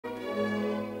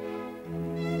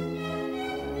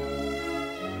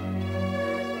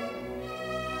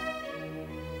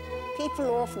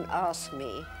People often ask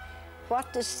me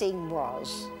what this thing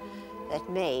was that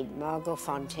made Margot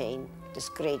Fonteyn this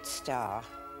great star.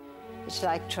 It's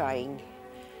like trying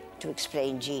to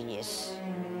explain genius.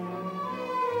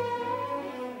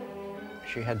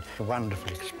 She had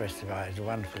wonderful expressive eyes,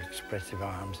 wonderful expressive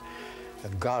arms, a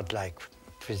godlike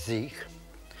physique.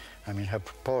 I mean, her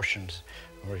proportions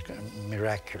were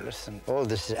miraculous, and all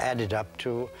this is added up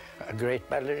to a great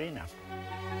ballerina.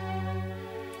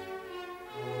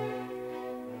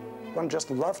 One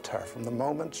just loved her from the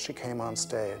moment she came on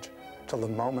stage till the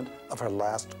moment of her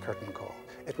last curtain call.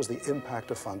 It was the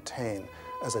impact of Fonteyn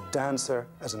as a dancer,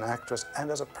 as an actress, and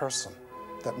as a person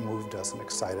that moved us and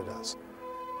excited us.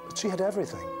 But she had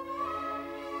everything.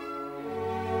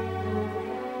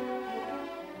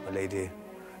 A lady,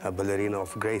 a ballerina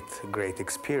of great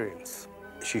experience.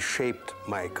 She shaped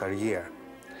my career.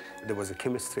 There was a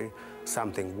chemistry,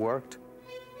 something worked.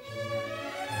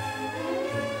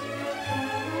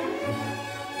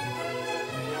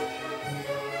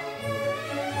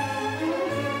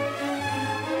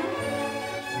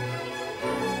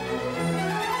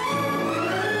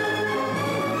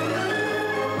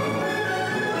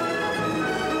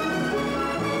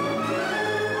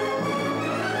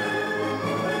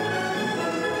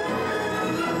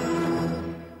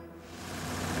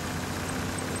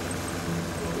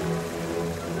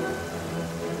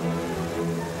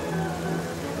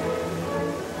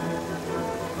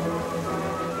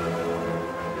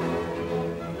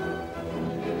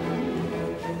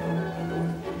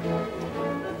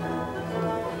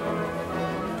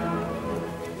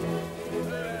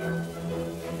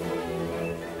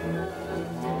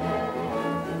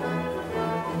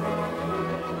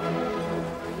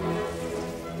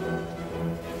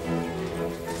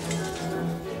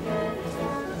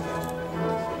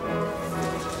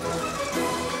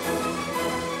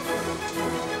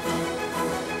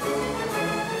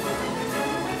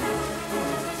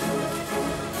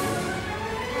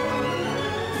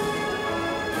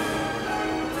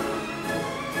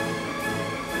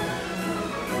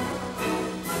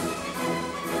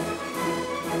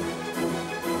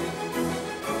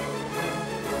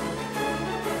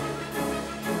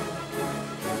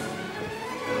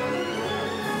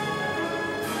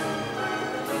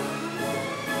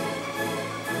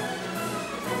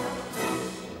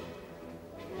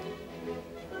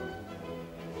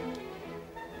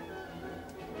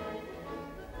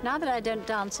 Now that I don't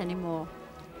dance anymore,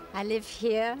 I live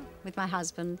here with my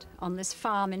husband on this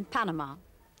farm in Panama.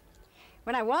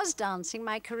 When I was dancing,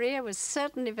 my career was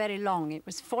certainly very long. It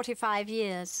was 45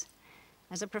 years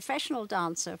as a professional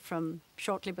dancer from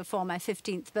shortly before my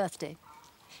 15th birthday.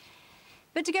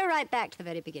 But to go right back to the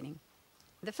very beginning,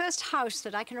 the first house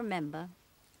that I can remember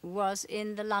was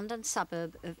in the London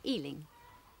suburb of Ealing.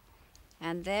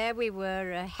 And there we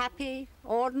were a happy,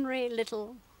 ordinary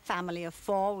little family of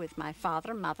 4 with my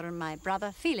father and mother and my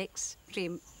brother Felix,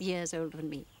 3 years older than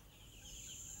me.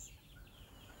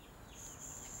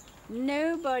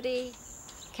 Nobody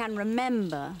can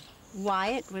remember why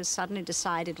it was suddenly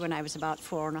decided when I was about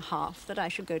 4½, that I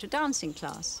should go to dancing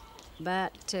class.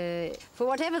 But for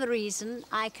whatever the reason,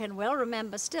 I can well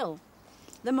remember still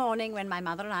the morning when my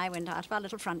mother and I went out of our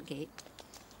little front gate,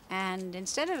 and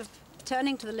instead of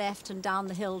turning to the left and down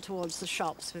the hill towards the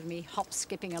shops with me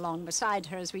hop-skipping along beside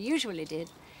her as we usually did,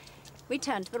 we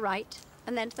turned to the right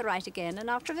and then to the right again, and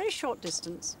after a very short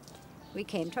distance, we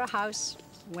came to a house,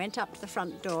 went up to the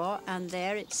front door, and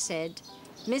there it said,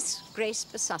 Miss Grace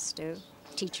Basasto,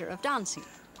 teacher of dancing.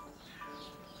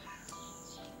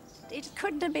 It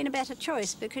couldn't have been a better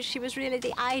choice because she was really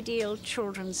the ideal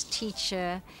children's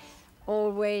teacher,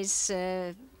 always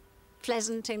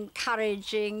pleasant,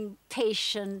 encouraging,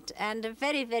 patient, and a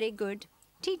very, very good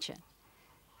teacher.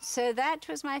 So that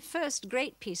was my first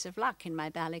great piece of luck in my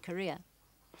ballet career.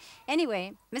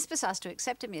 Anyway, Miss Basasto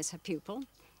accepted me as her pupil,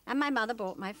 and my mother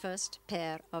bought my first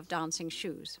pair of dancing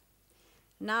shoes.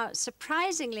 Now,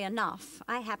 surprisingly enough,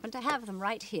 I happen to have them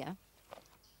right here,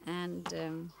 and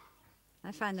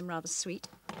I find them rather sweet.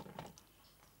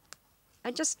 I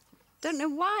just don't know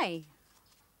why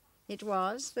it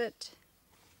was that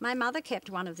my mother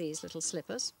kept one of these little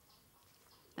slippers,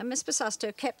 and Miss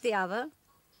Basasto kept the other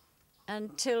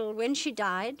until when she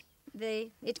died,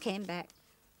 it came back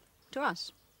to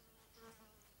us.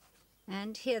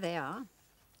 And here they are,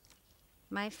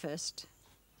 my first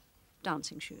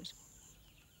dancing shoes.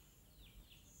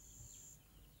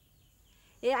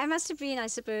 Yeah, I must have been, I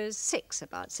suppose,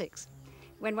 about 6,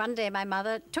 when one day my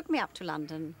mother took me up to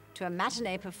London to a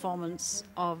matinee performance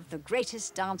of the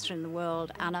greatest dancer in the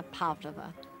world, Anna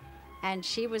Pavlova. And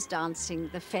she was dancing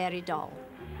the Fairy Doll.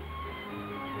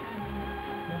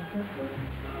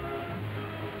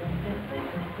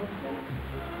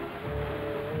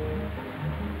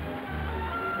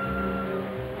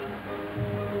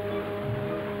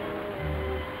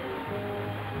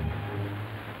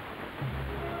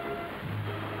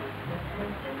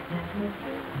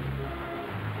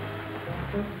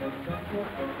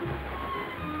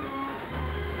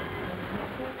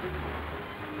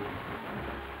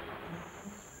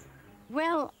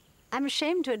 Well, I'm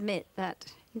ashamed to admit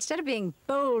that instead of being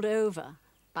bowled over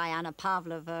by Anna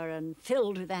Pavlova and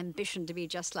filled with ambition to be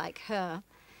just like her,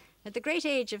 at the great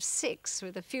age of 6,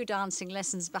 with a few dancing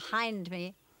lessons behind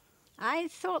me, I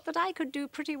thought that I could do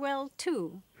pretty well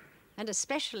too, and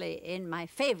especially in my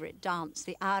favourite dance,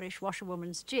 the Irish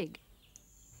washerwoman's jig.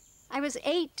 I was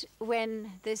 8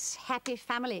 when this happy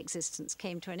family existence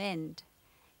came to an end,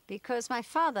 because my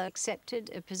father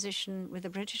accepted a position with the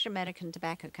British American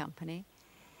Tobacco Company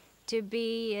to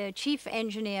be chief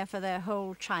engineer for their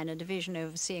whole China division,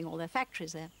 overseeing all their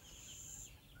factories there.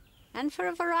 And for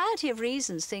a variety of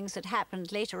reasons, things that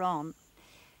happened later on,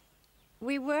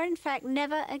 we were in fact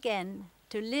never again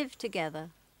to live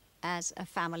together as a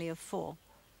family of 4.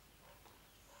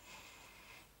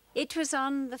 It was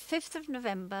on the 5th of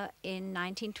November in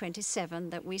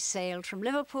 1927 that we sailed from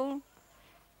Liverpool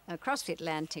across the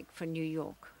Atlantic for New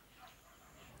York.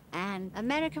 And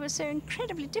America was so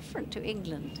incredibly different to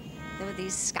England. There were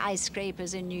these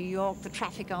skyscrapers in New York, the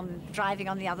traffic driving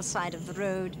on the other side of the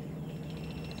road.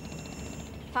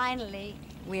 Finally,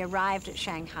 we arrived at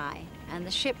Shanghai, and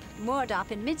the ship moored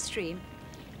up in midstream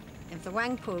of the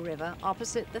Huangpu River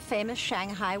opposite the famous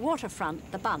Shanghai waterfront,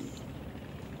 the Bund.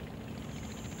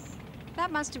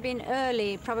 That must have been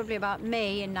early, probably about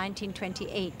May in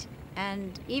 1928,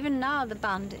 and even now the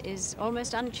Bund is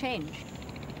almost unchanged.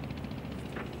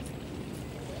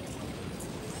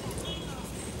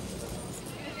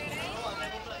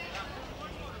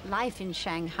 Life in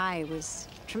Shanghai was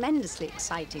tremendously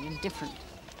exciting and different.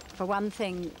 For one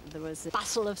thing, there was the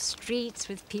bustle of streets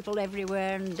with people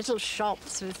everywhere and little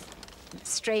shops with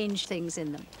strange things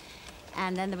in them.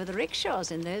 And then there were the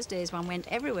rickshaws. In those days, one went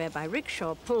everywhere by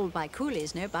rickshaw, pulled by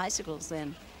coolies, no bicycles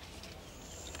then.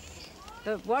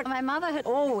 But what my mother had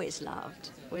always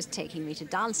loved was taking me to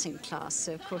dancing class.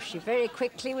 So, of course, she very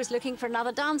quickly was looking for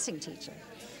another dancing teacher.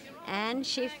 And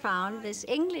she found this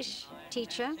English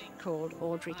teacher called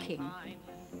Audrey King.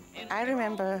 I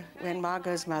remember when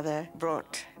Margot's mother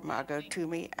brought Margot to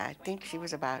me. I think she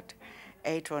was about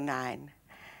 8 or 9.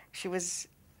 She was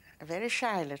a very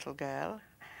shy little girl,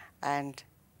 and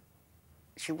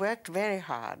she worked very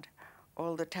hard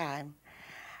all the time.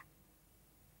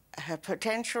 Her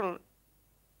potential,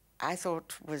 I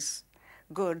thought, was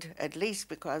good, at least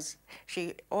because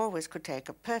she always could take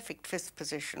a perfect 5th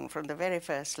position from the very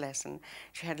first lesson.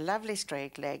 She had lovely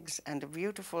straight legs and a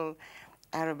beautiful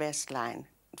arabesque line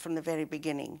from the very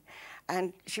beginning.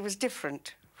 And she was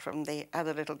different from the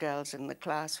other little girls in the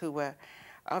class who were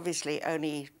obviously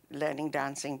only learning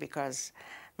dancing because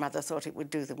Mother thought it would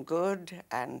do them good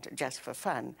and just for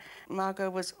fun. Margot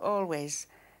was always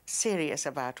serious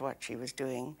about what she was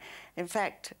doing. In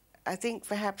fact, I think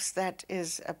perhaps that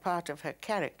is a part of her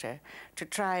character, to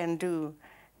try and do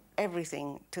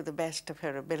everything to the best of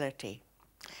her ability.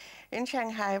 In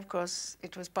Shanghai, of course,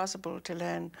 it was possible to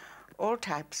learn all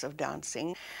types of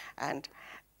dancing, and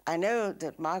I know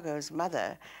that Margot's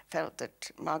mother felt that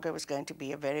Margot was going to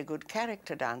be a very good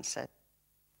character dancer.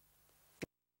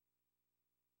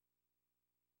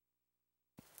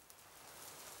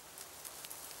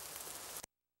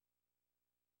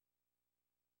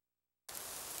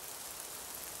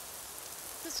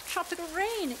 This tropical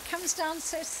rain, it comes down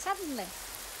so suddenly.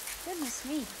 Goodness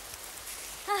me.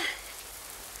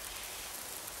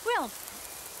 Well,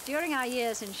 during our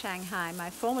years in Shanghai, my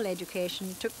formal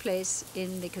education took place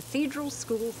in the Cathedral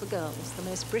School for Girls, the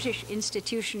most British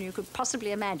institution you could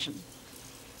possibly imagine.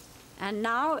 And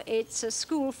now it's a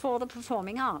school for the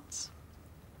performing arts.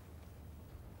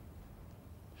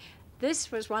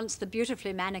 This was once the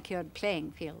beautifully manicured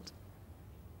playing field.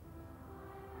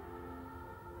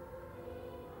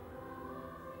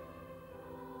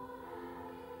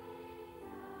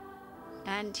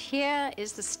 And here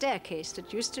is the staircase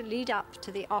that used to lead up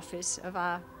to the office of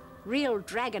our real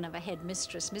dragon of a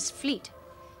headmistress, Miss Fleet.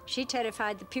 She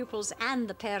terrified the pupils and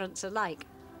the parents alike.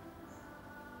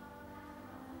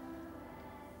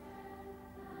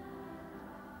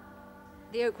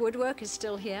 The oak woodwork is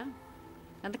still here,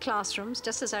 and the classrooms,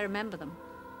 just as I remember them.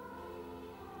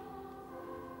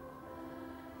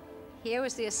 Here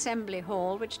was the assembly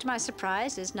hall, which to my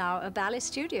surprise is now a ballet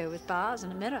studio with bars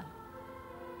and a mirror.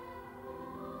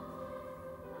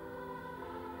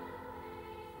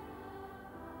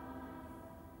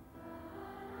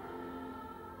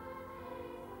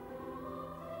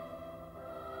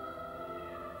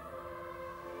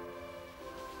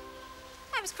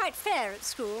 I was quite fair at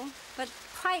school, but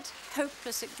quite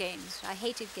hopeless at games. I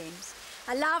hated games.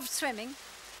 I loved swimming,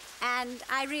 and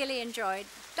I really enjoyed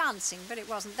dancing, but it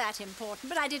wasn't that important,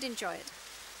 but I did enjoy it.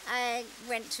 I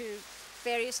went to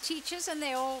various teachers, and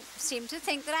they all seemed to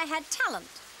think that I had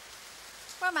talent.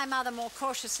 Well, my mother more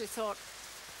cautiously thought,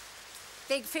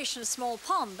 big fish in a small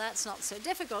pond, that's not so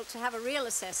difficult. To have a real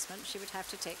assessment, she would have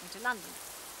to take me to London.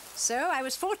 So I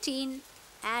was 14,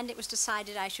 and it was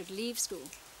decided I should leave school.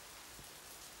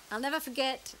 I'll never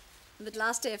forget, the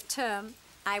last day of term,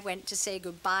 I went to say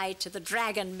goodbye to the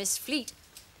dragon, Miss Fleet.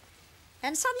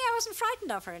 And suddenly I wasn't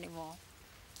frightened of her anymore.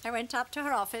 I went up to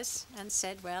her office and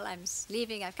said, well, I'm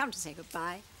leaving, I've come to say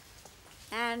goodbye.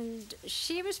 And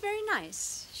she was very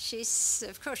nice.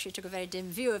 Of course, she took a very dim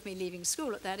view of me leaving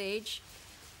school at that age.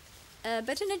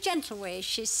 But in a gentle way,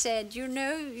 she said, you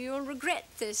know, you'll regret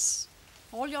this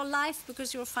all your life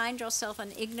because you'll find yourself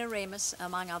an ignoramus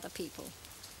among other people.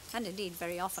 And indeed,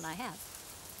 very often I have.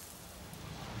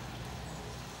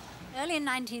 Early in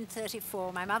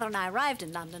 1934, my mother and I arrived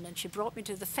in London, and she brought me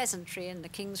to the Pheasantry in the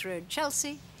King's Road,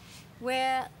 Chelsea,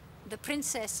 where the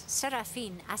Princess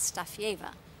Serafine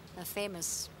Astafieva, a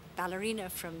famous ballerina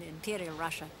from Imperial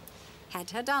Russia, had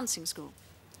her dancing school.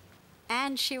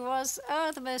 And she was,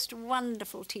 oh, the most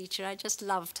wonderful teacher. I just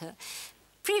loved her.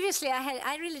 Previously,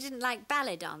 I really didn't like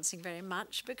ballet dancing very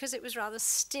much because it was rather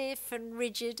stiff and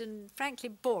rigid and frankly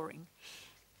boring.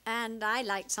 And I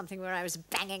liked something where I was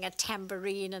banging a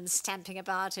tambourine and stamping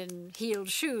about in heeled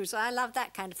shoes. I loved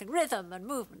that kind of thing, rhythm and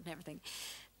movement and everything.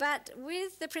 But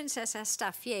with the Princess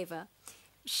Astafieva,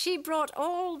 she brought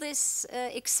all this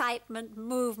excitement,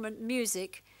 movement,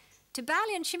 music to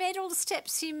ballet, and she made all the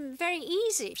steps seem very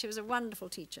easy. She was a wonderful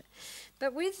teacher.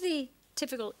 But with the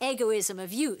typical egoism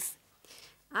of youth,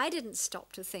 I didn't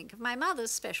stop to think of my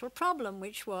mother's special problem,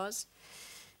 which was,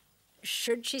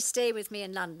 should she stay with me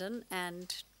in London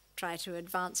and try to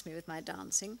advance me with my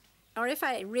dancing, or if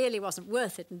I really wasn't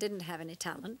worth it and didn't have any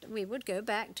talent, we would go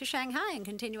back to Shanghai and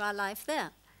continue our life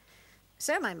there.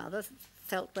 So my mother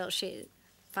felt, well, she's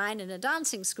fine in a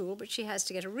dancing school, but she has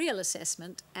to get a real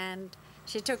assessment, and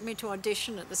she took me to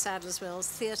audition at the Sadler's Wells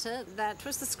Theatre. That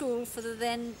was the school for the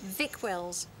then Vic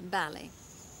Wells Ballet,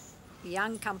 a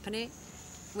young company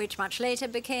which much later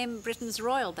became Britain's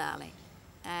Royal Ballet.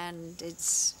 And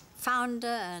its founder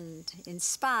and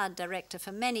inspired director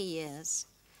for many years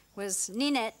was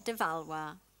Ninette de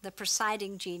Valois, the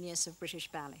presiding genius of British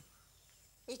ballet.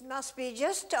 It must be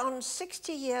just on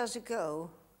 60 years ago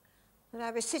when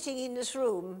I was sitting in this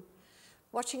room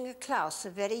watching a class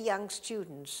of very young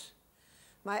students.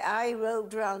 My eye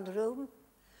roved round the room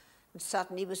and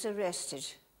suddenly was arrested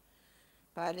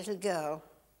by a little girl.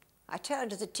 I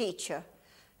turned to the teacher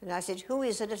and I said, who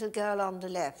is the little girl on the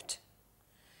left?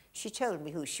 She told me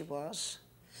who she was.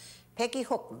 Peggy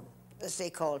Hookham, as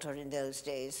they called her in those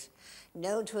days,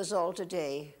 known to us all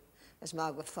today as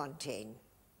Margo Fonteyn.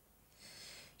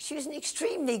 She was an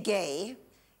extremely gay,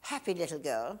 happy little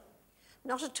girl,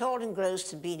 not at all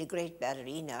engrossed in being a great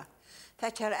ballerina. In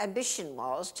fact, her ambition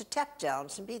was to tap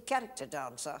dance and be a character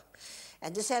dancer.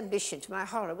 And this ambition, to my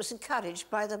horror, was encouraged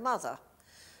by the mother,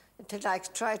 until I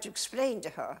tried to explain to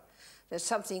her that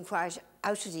something quite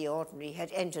out of the ordinary had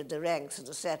entered the ranks of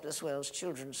the Sadler's Wells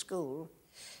Children's School,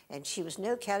 and she was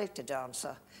no character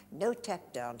dancer, no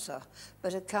tap dancer,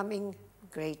 but a coming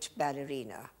great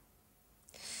ballerina.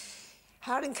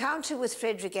 Our encounter with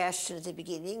Frederick Ashton at the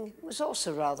beginning was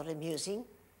also rather amusing.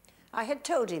 I had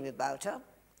told him about her.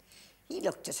 He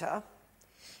looked at her.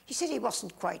 He said he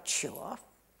wasn't quite sure.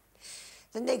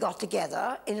 Then they got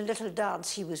together in a little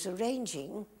dance he was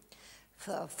arranging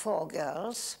for 4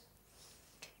 girls.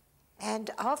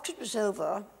 And after it was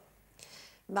over,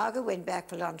 Margot went back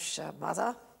for lunch to her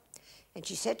mother, and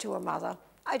she said to her mother,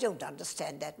 I don't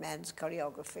understand that man's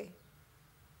choreography.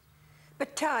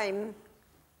 But time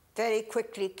very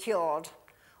quickly cured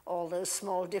all those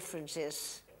small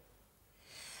differences.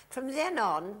 From then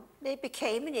on, they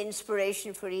became an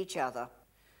inspiration for each other.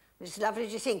 It's lovely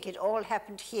to think it all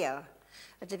happened here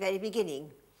at the very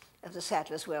beginning of the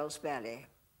Sadler's Wells Ballet.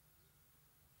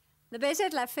 The Baiser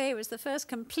de la Fée was the first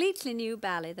completely new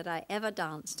ballet that I ever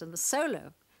danced, and the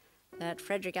solo that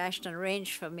Frederick Ashton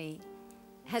arranged for me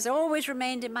has always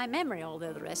remained in my memory,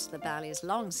 although the rest of the ballet is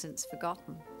long since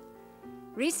forgotten.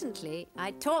 Recently,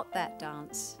 I taught that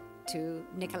dance to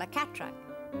Nicola Cattrack,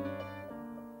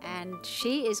 and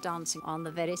she is dancing on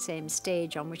the very same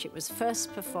stage on which it was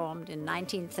first performed in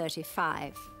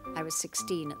 1935. I was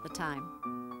 16 at the time.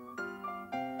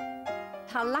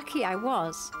 How lucky I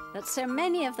was that so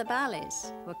many of the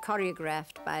ballets were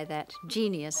choreographed by that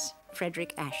genius,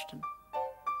 Frederick Ashton.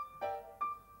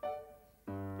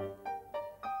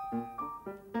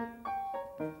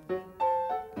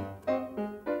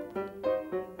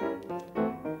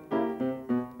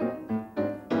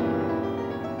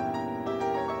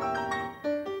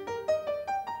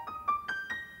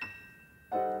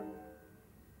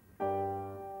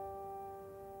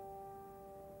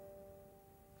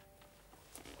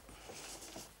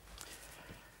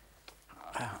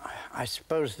 I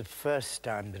suppose the first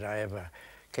time that I ever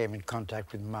came in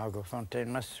contact with Margo Fonteyn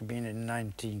must have been in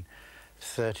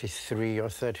 1933 or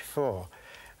 34,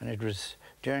 and it was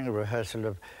during a rehearsal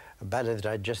of a ballet that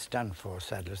I'd just done for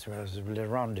Sadler's Wells, Le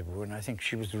Rendezvous, and I think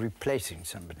she was replacing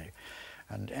somebody.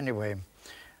 And anyway,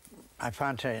 I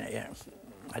found her,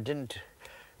 I didn't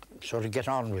sort of get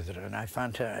on with her, and I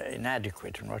found her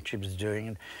inadequate in what she was doing.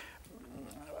 And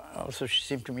also, she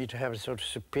seemed to me to have a sort of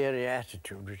superior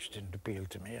attitude, which didn't appeal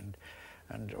to me,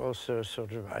 and also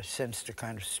sort of, I sensed a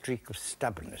kind of streak of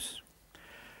stubbornness.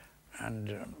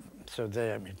 And so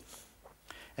there, I mean,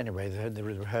 anyway, the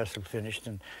rehearsal finished,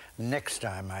 and the next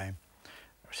time I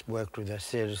worked with her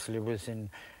seriously was in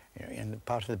the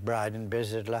part of The Bride in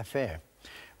Baiser de la Fée,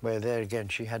 where there again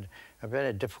she had a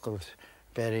very difficult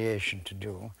variation to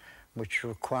do, which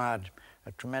required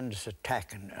a tremendous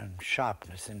attack and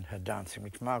sharpness in her dancing,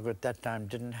 which Margot at that time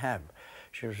didn't have.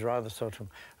 She was rather sort of,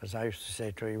 as I used to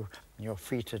say to her, your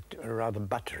feet are rather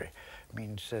buttery. I mean,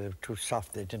 instead of too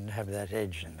soft, they didn't have that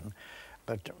edge in them.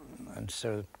 But, and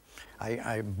so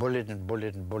I bullied and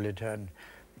bullied and bullied her, and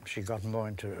she got more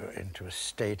into a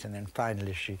state, and then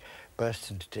finally she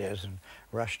burst into tears and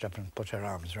rushed up and put her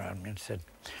arms around me and said,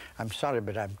 "I'm sorry,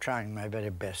 but I'm trying my very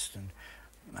best, and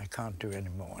I can't do any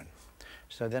more." And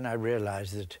so then I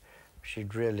realized that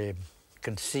she'd really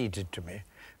conceded to me,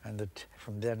 and that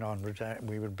from then onwards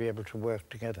we would be able to work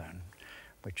together, and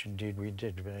which indeed we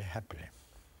did very happily.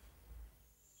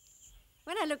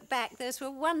 When I look back, those were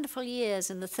wonderful years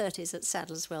in the 30s at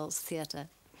Sadler's Wells Theatre.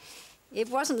 It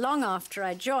wasn't long after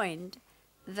I joined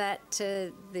that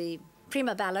the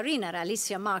prima ballerina,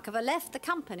 Alicia Markova, left the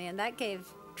company, and that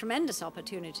gave tremendous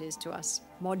opportunities to us,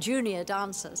 more junior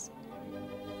dancers.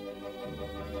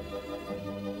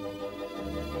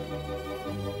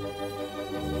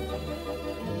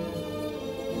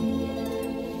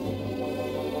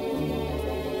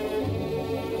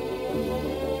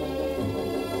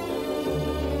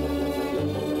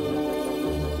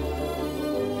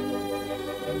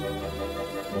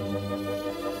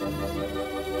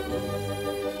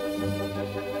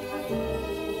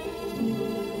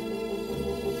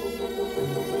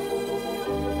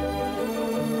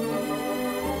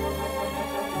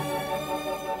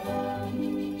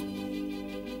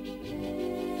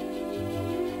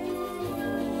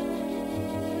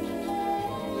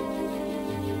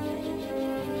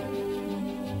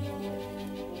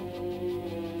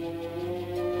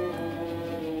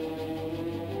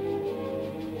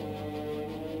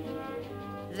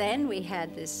 Then we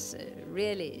had this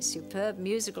really superb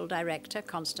musical director,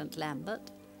 Constance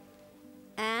Lambert,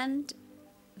 and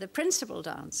the principal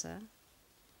dancer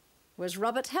was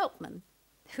Robert Helpman,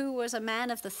 who was a man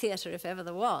of the theatre if ever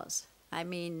there was. I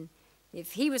mean,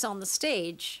 if he was on the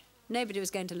stage, nobody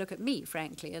was going to look at me,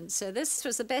 frankly, and so this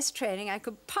was the best training I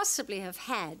could possibly have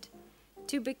had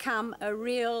to become a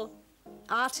real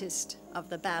artist of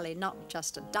the ballet, not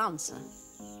just a dancer.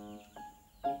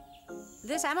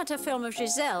 This amateur film of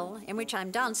Giselle, in which I'm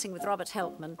dancing with Robert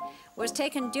Helpman, was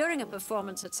taken during a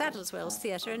performance at Sadler's Wells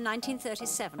Theatre in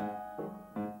 1937.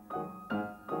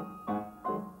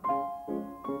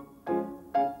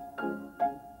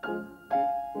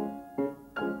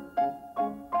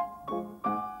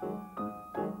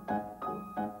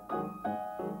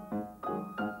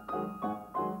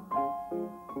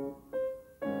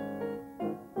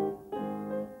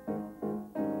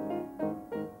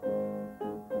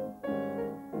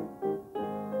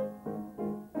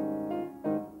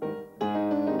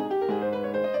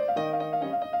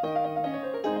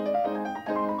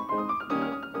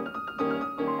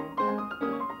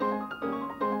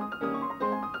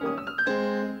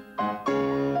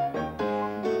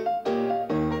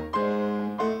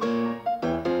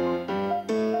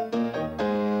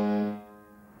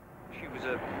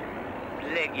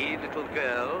 Little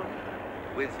girl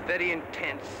with very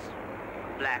intense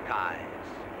black eyes.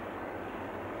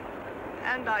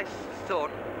 And I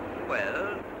thought,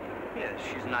 well, yes,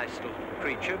 she's a nice little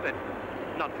creature, but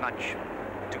not much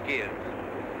to give.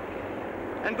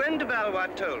 And when de Valois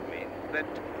told me that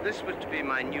this was to be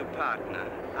my new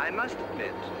partner, I must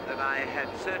admit that I had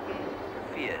certain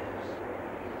fears.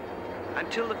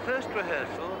 Until the first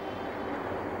rehearsal,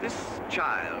 this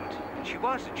child, she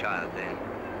was a child then,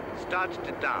 started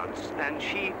to dance, and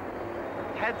she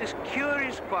had this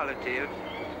curious quality of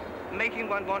making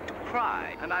one want to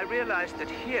cry. And I realized that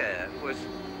here was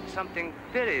something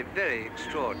very, very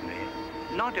extraordinary,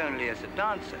 not only as a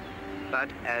dancer,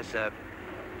 but as an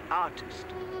artist.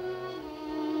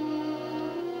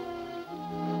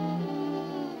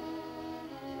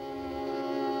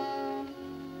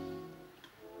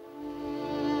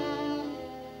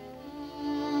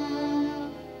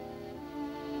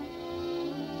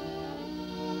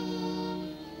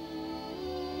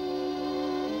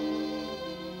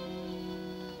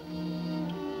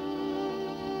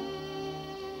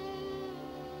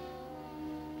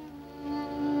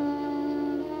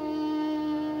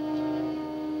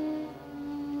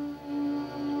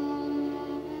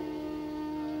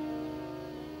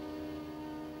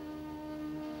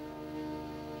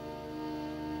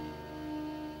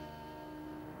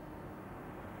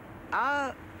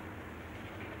 Our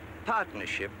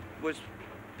partnership was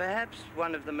perhaps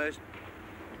one of the most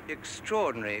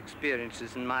extraordinary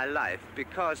experiences in my life,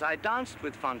 because I danced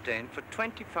with Fonteyn for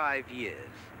 25 years.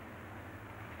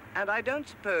 And I don't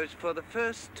suppose for the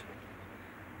first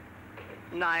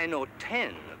 9 or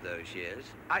 10 of those years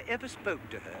I ever spoke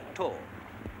to her at all,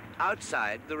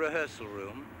 outside the rehearsal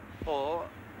room or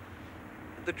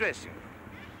the dressing room.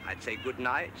 I'd say good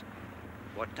night,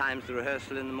 what time's the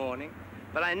rehearsal in the morning,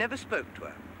 but I never spoke to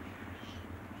her.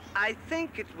 I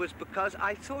think it was because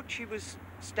I thought she was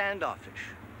standoffish,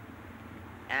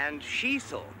 and she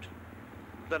thought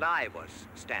that I was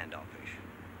standoffish,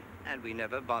 and we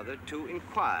never bothered to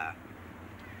inquire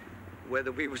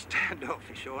whether we were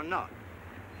standoffish or not.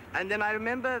 And then I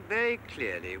remember very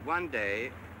clearly one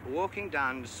day walking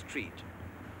down the street,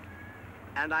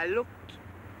 and I looked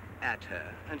at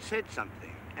her and said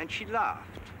something, and she laughed.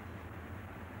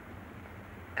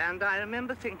 And I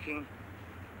remember thinking,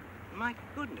 my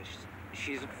goodness,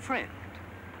 she's a friend,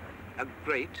 a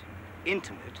great,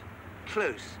 intimate,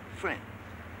 close friend.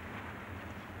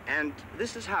 And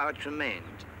this is how it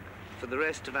remained for the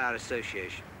rest of our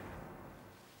association.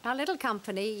 Our little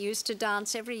company used to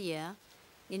dance every year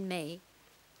in May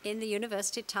in the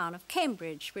university town of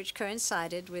Cambridge, which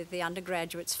coincided with the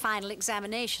undergraduates' final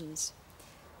examinations.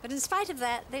 But in spite of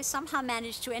that, they somehow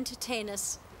managed to entertain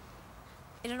us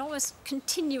in an almost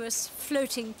continuous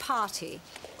floating party,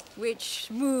 which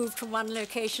moved from one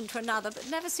location to another, but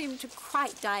never seemed to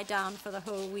quite die down for the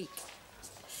whole week.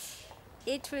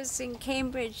 It was in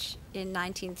Cambridge in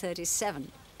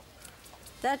 1937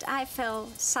 that I fell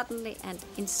suddenly and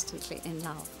instantly in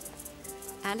love.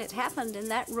 And it happened in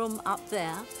that room up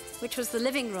there, which was the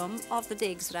living room of the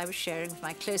digs that I was sharing with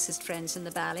my closest friends in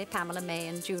the ballet, Pamela May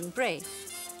and June Bray.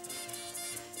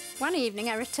 One evening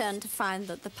I returned to find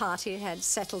that the party had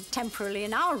settled temporarily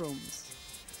in our rooms.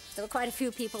 There were quite a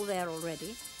few people there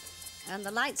already, and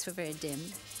the lights were very dim.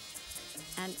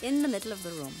 And in the middle of the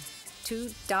room,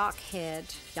 2 dark-haired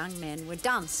young men were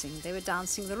dancing. They were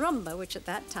dancing the rumba, which at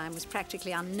that time was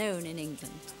practically unknown in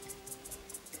England.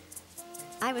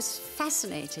 I was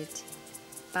fascinated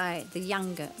by the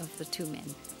younger of the 2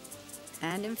 men.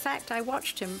 And in fact, I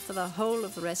watched him for the whole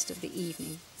of the rest of the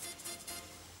evening.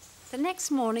 The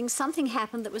next morning, something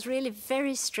happened that was really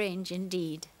very strange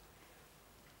indeed.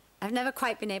 I've never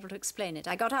quite been able to explain it.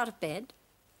 I got out of bed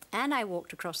and I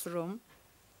walked across the room,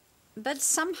 but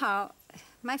somehow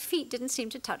my feet didn't seem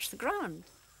to touch the ground.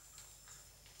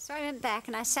 So I went back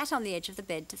and I sat on the edge of the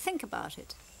bed to think about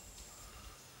it.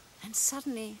 And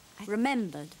suddenly I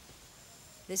remembered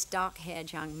this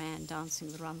dark-haired young man dancing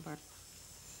the rumba.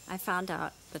 I found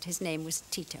out that his name was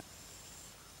Tito.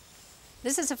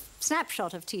 This is a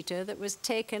snapshot of Tito that was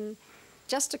taken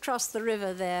just across the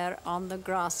river there on the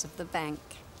grass of the bank.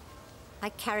 I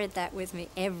carried that with me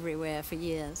everywhere for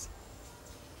years.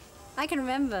 I can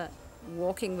remember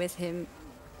walking with him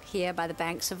here by the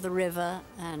banks of the river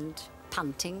and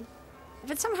punting.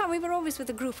 But somehow we were always with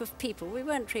a group of people. We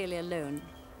weren't really alone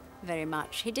very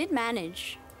much. He did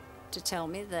manage to tell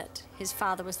me that his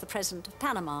father was the president of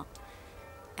Panama,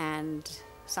 and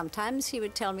sometimes he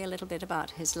would tell me a little bit about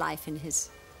his life in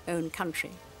his own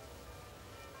country.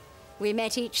 We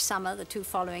met each summer the 2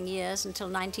 following years until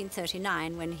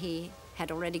 1939, when he had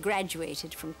already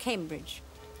graduated from Cambridge.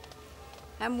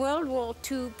 And World War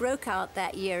II broke out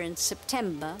that year in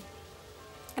September,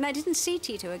 and I didn't see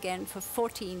Tito again for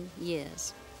 14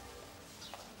 years.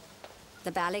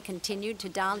 The ballet continued to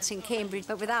dance in Cambridge,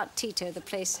 but without Tito, the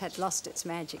place had lost its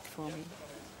magic for me.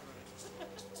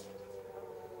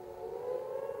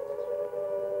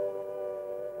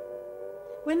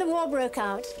 When the war broke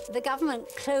out, the government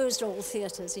closed all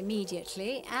theatres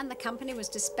immediately, and the company was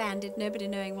disbanded, nobody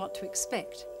knowing what to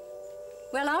expect.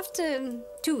 Well, after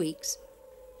 2 weeks,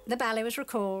 the ballet was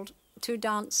recalled to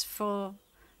dance for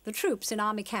the troops in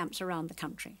army camps around the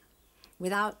country,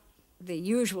 without the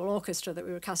usual orchestra that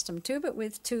we were accustomed to, but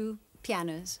with 2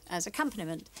 pianos as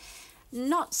accompaniment.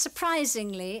 Not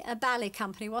surprisingly, a ballet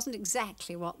company wasn't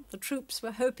exactly what the troops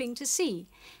were hoping to see,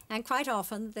 and quite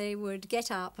often they would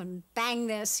get up and bang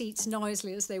their seats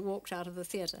noisily as they walked out of the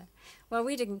theatre. Well,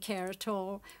 we didn't care at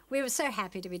all. We were so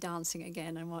happy to be dancing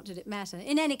again, and what did it matter?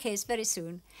 In any case, very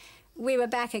soon, we were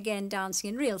back again dancing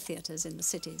in real theatres in the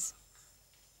cities.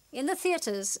 In the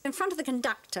theatres, in front of the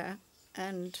conductor,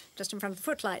 and just in front of the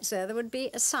footlights there would be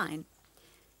a sign,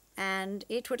 and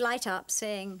it would light up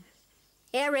saying,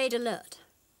 "Air raid alert,"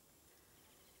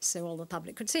 so all the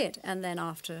public could see it. And then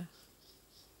after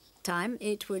time,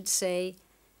 it would say,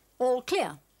 "All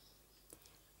clear."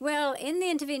 Well, in the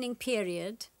intervening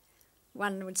period,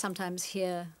 one would sometimes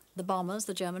hear the bombers,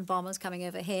 the German bombers coming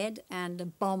overhead, and a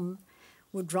bomb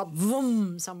would drop,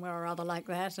 vroom, somewhere or other like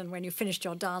that, and when you finished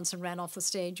your dance and ran off the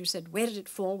stage, you said, where did it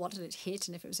fall, what did it hit?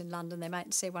 And if it was in London, they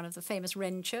might say one of the famous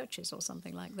Wren churches or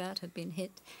something like that had been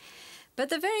hit. But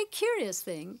the very curious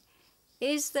thing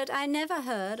is that I never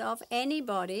heard of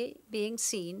anybody being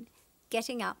seen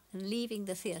getting up and leaving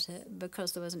the theatre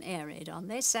because there was an air raid on.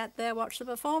 They sat there, watched the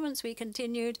performance, we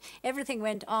continued, everything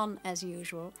went on as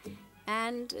usual,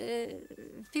 and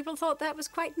people thought that was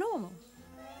quite normal.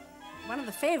 One of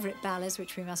the favourite ballets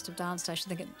which we must have danced, I should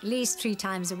think, at least 3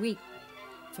 times a week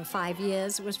for 5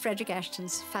 years, was Frederick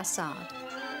Ashton's Facade.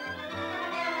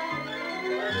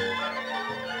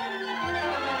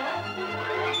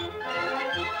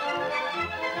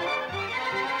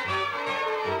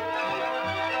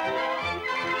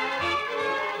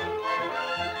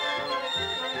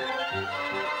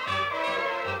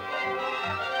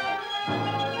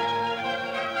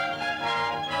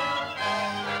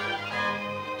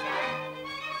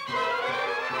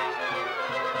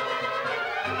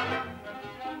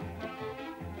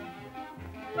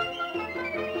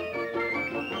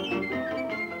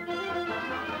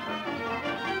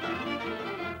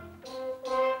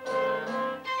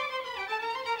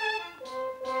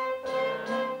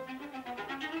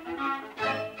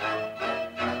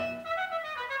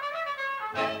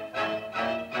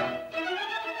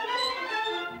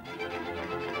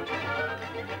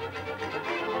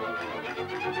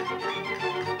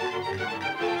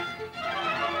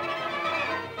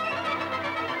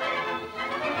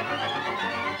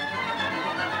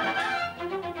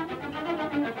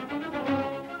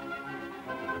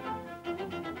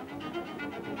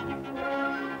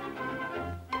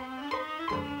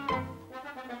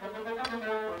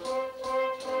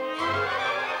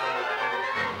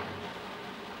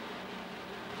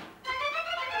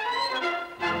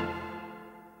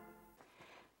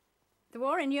 The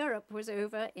war in Europe was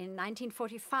over in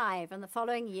 1945, and the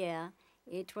following year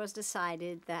it was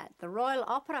decided that the Royal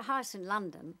Opera House in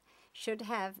London should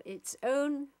have its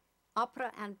own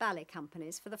opera and ballet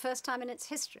companies for the first time in its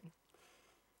history.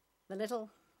 The little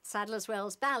Sadler's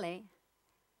Wells Ballet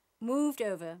moved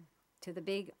over to the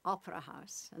big opera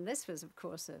house, and this was, of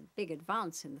course, a big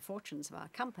advance in the fortunes of our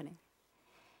company.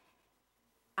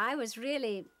 I was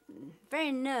really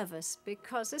very nervous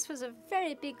because this was a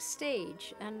very big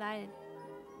stage, and I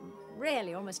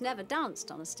really almost never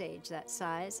danced on a stage that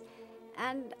size,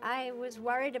 and I was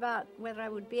worried about whether I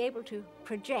would be able to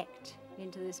project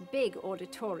into this big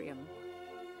auditorium.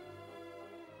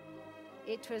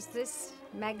 It was this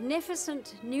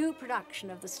magnificent new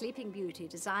production of The Sleeping Beauty,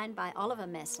 designed by Oliver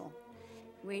Messel,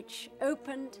 which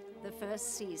opened the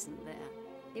first season there.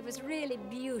 It was really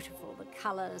beautiful. The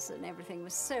colors and everything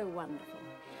was so wonderful.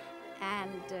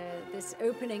 And this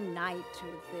opening night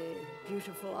with the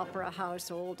beautiful opera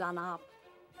house all done up.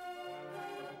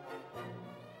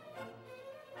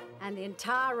 And the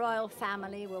entire royal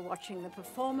family were watching the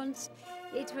performance.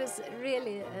 It was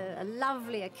really a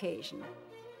lovely occasion.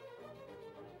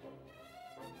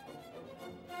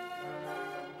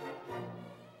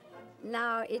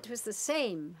 Now, it was the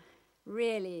same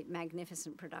really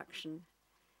magnificent production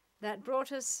that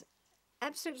brought us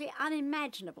absolutely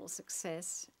unimaginable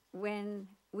success when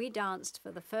we danced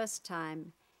for the first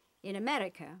time in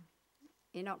America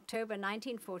in October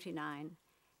 1949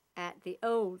 at the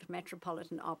old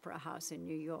Metropolitan Opera House in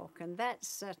New York, and that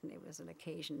certainly was an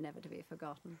occasion never to be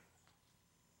forgotten.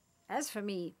 As for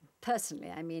me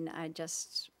personally, I mean, I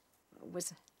just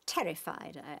was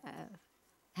terrified. I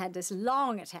had this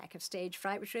long attack of stage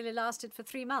fright which really lasted for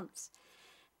 3 months.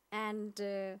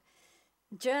 And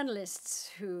journalists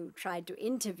who tried to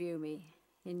interview me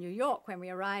in New York when we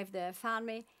arrived there found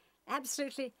me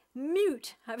absolutely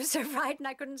mute. I was so frightened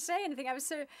I couldn't say anything. I was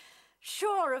so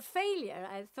sure of failure.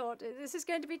 I thought, this is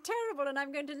going to be terrible, and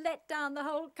I'm going to let down the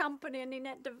whole company and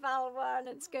Ninette de Valois, and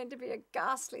it's going to be a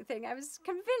ghastly thing. I was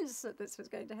convinced that this was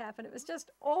going to happen. It was just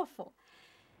awful.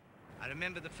 I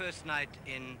remember the first night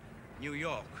in New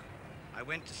York. I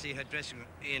went to see her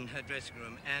in her dressing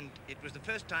room, and it was the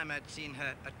first time I'd seen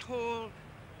her at all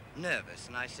nervous.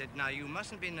 And I said, now, you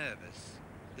mustn't be nervous.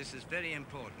 This is very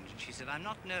important. And she said, I'm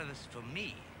not nervous for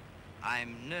me.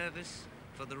 I'm nervous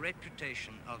for the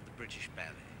reputation of the British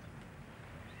Ballet.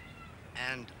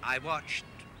 And I watched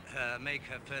her make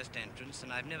her first entrance,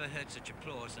 and I've never heard such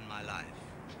applause in my life.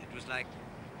 It was like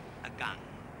a gun,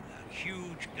 a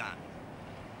huge gun.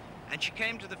 And she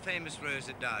came to the famous Rose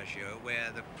Adagio,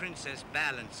 where the princess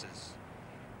balances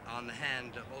on the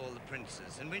hand of all the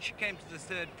princes. And when she came to the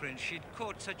third prince, she'd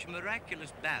caught such a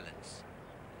miraculous balance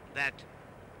that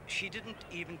she didn't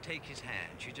even take his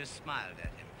hand. She just smiled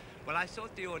at him. Well, I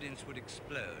thought the audience would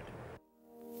explode.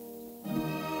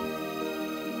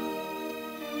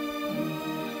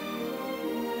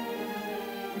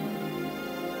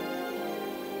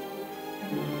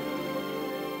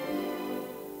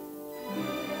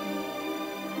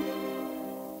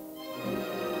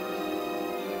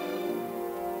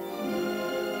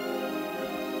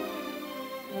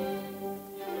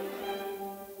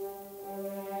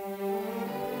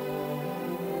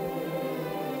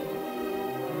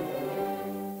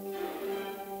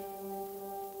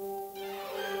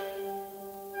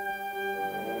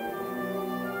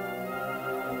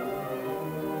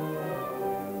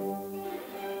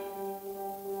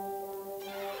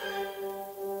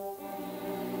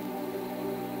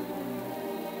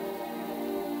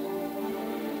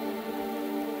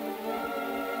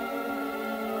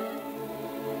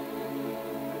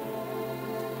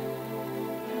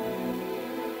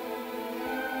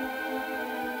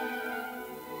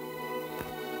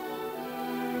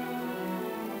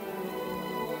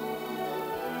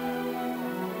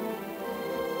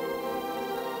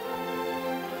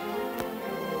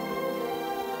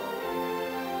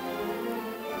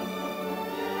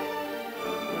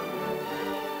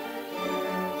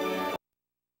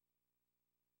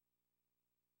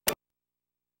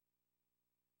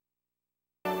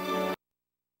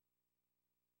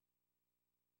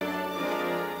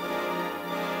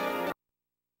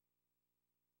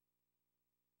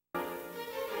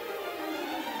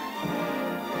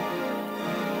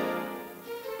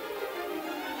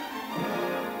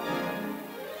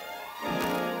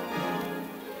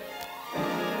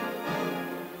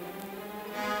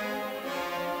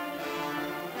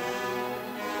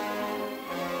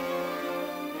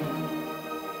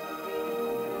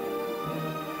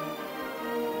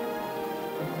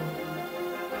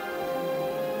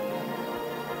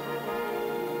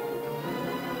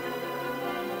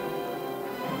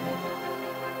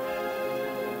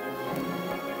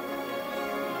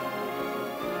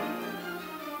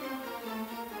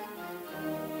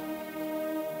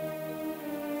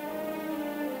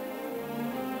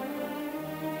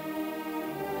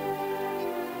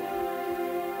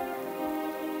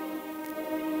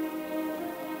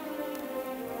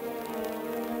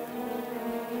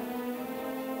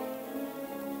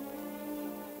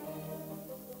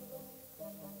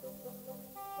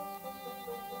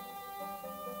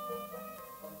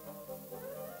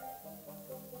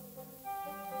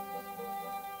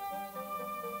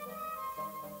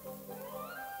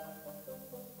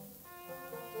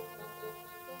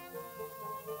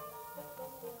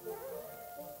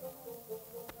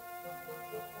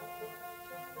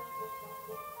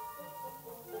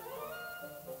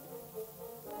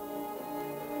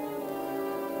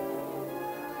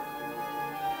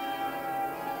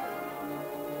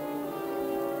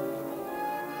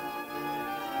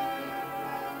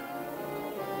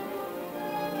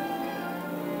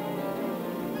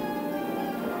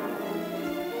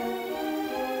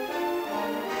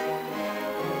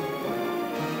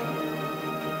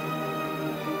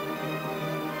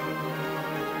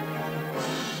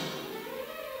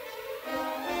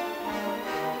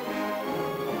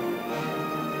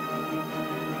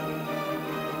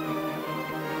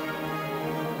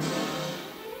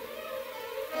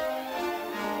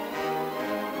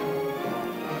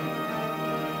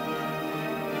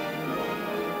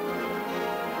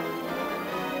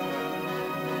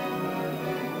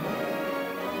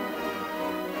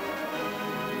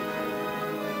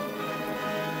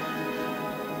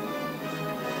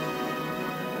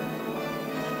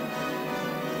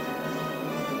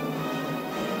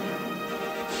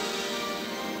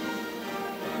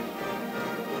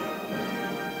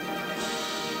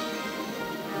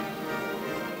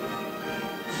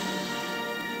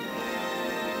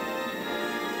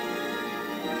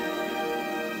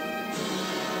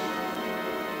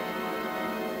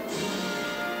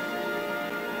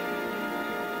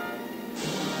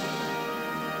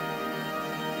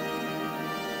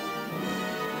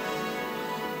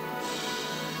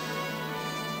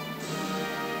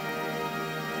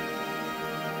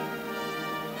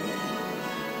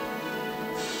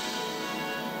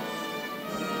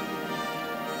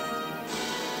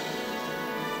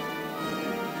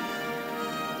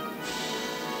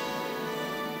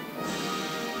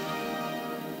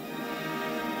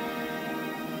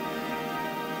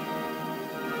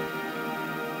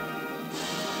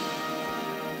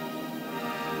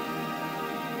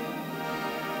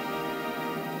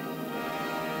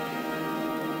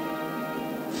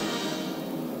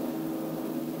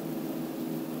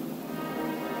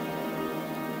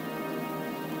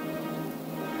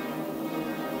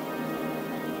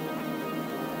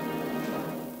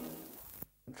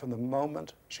 from the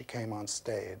moment she came on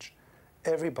stage,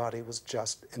 everybody was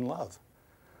just in love.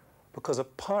 Because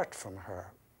apart from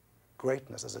her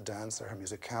greatness as a dancer, her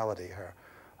musicality,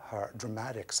 her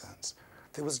dramatic sense,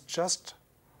 there was just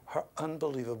her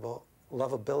unbelievable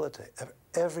lovability.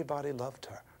 Everybody loved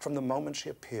her from the moment she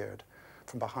appeared,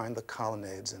 from behind the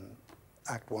colonnades in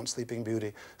Act One, Sleeping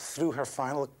Beauty, through her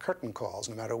final curtain calls,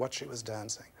 no matter what she was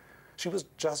dancing. She was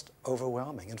just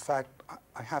overwhelming. In fact,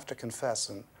 I have to confess,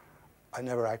 and I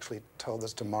never actually told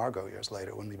this to Margot years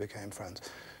later when we became friends,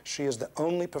 she is the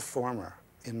only performer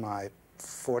in my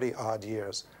 40-odd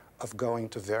years of going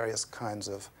to various kinds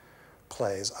of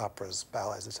plays, operas,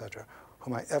 ballets, etc.,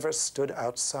 whom I ever stood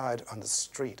outside on the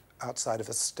street, outside of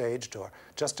a stage door,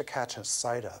 just to catch a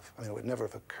sight of. I mean, it would never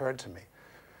have occurred to me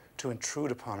to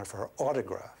intrude upon her for her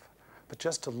autograph, but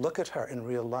just to look at her in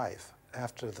real life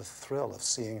after the thrill of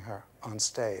seeing her on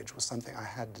stage was something I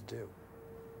had to do.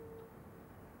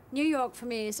 New York for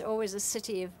me is always a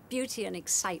city of beauty and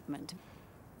excitement.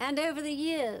 And over the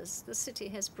years, the city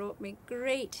has brought me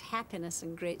great happiness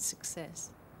and great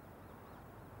success.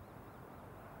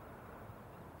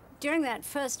 During that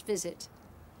first visit,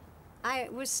 I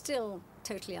was still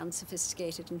totally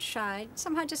unsophisticated and shy.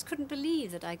 Somehow I just couldn't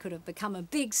believe that I could have become a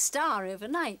big star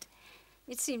overnight.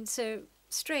 It seemed so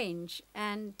strange.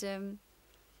 And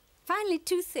finally,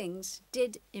 two things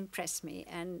did impress me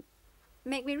and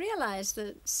make me realize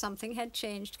that something had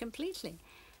changed completely.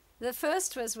 The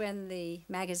first was when the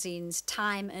magazines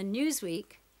Time and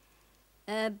Newsweek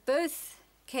both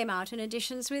came out in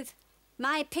editions with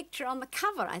my picture on the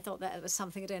cover. I thought that was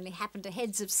something that only happened to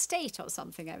heads of state or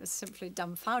something. I was simply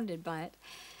dumbfounded by it.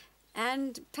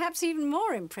 And perhaps even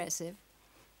more impressive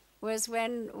was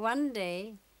when one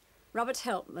day Robert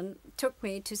Helpman took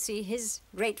me to see his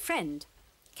great friend,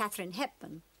 Katharine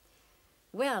Hepburn.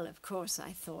 Well, of course,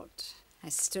 I thought, I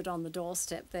stood on the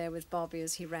doorstep there with Bobby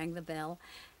as he rang the bell,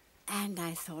 and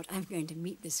I thought, I'm going to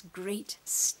meet this great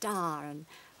star, and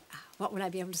what would I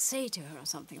be able to say to her or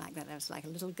something like that? I was like a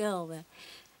little girl there.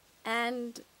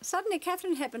 And suddenly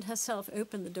Katharine Hepburn herself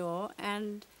opened the door,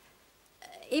 and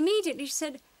immediately she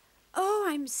said, "Oh,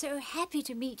 I'm so happy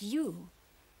to meet you."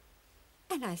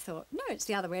 And I thought, no, it's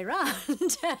the other way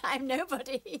around. I'm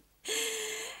nobody.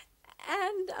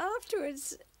 And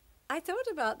afterwards, I thought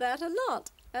about that a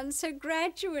lot. And so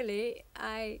gradually,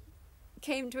 I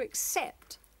came to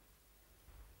accept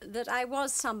that I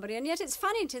was somebody. And yet it's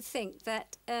funny to think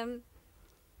that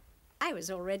I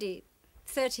was already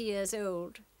 30 years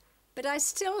old, but I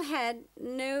still had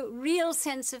no real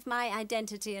sense of my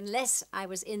identity unless I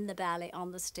was in the ballet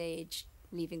on the stage,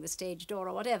 leaving the stage door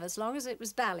or whatever. As long as it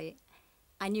was ballet,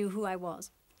 I knew who I was.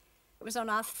 It was on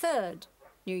our third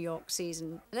New York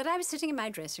season that I was sitting in my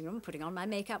dressing room, putting on my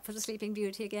makeup for the Sleeping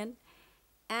Beauty again,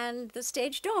 and the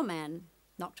stage doorman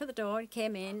knocked at the door, he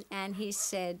came in, and he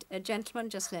said, "A gentleman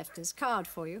just left his card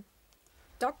for you.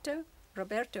 Dr.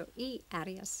 Roberto E.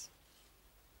 Arias,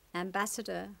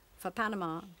 ambassador for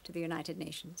Panama to the United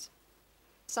Nations."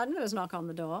 Suddenly there was a knock on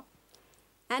the door,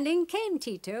 and in came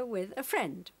Tito with a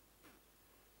friend.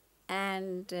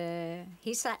 And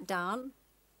he sat down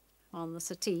on the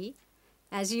settee,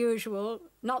 as usual,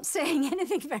 not saying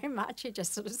anything very much. He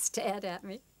just sort of stared at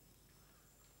me.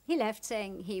 He left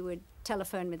saying he would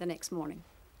telephone me the next morning.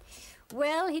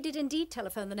 Well, he did indeed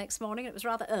telephone the next morning. It was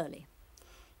rather early.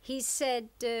 He said,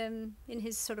 in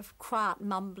his sort of quiet,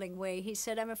 mumbling way, he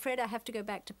said, "I'm afraid I have to go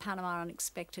back to Panama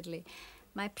unexpectedly.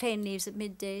 My plane leaves at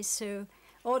midday, so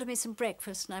order me some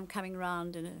breakfast and I'm coming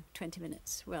round in 20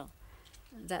 minutes. Well,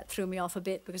 that threw me off a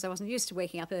bit because I wasn't used to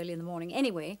waking up early in the morning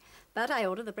anyway, but I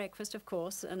ordered the breakfast, of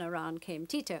course, and around came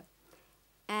Tito.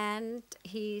 And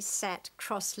he sat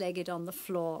cross-legged on the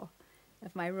floor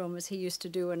of my room, as he used to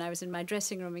do when I was in my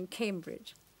dressing room in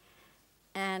Cambridge.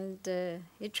 And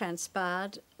it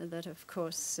transpired that, of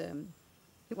course,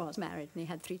 he was married and he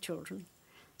had 3 children.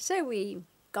 So we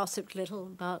gossiped a little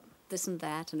about this and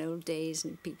that and old days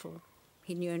and people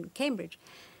he knew in Cambridge.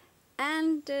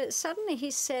 And suddenly he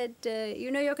said,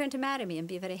 "You know, you're going to marry me and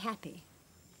be very happy."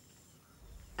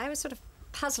 I was sort of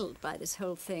puzzled by this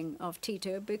whole thing of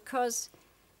Tito because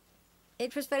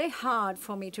it was very hard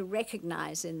for me to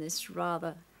recognize in this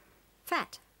rather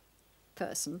fat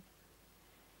person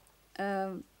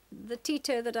the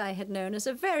Tito that I had known as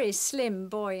a very slim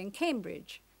boy in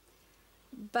Cambridge.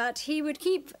 But he would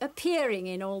keep appearing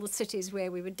in all the cities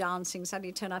where we were dancing. Suddenly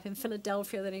he'd turn up in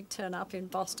Philadelphia, then he'd turn up in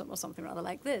Boston or something rather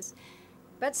like this.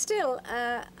 But still,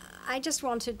 I just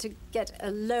wanted to get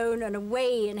alone and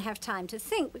away and have time to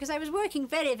think, because I was working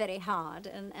very, very hard,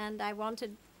 and I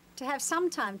wanted to have some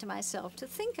time to myself to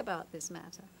think about this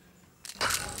matter.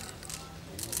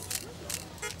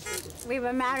 We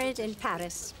were married in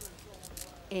Paris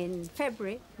in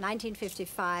February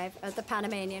 1955 at the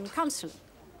Panamanian consulate.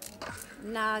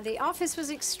 Now, the office was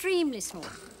extremely small,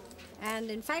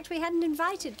 and in fact, we hadn't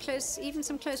invited even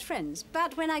some close friends.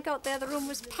 But when I got there, the room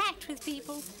was packed with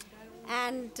people,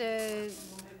 and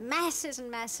masses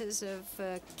and masses of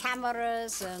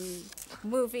cameras and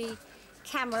movie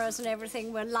cameras and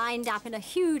everything were lined up in a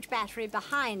huge battery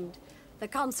behind the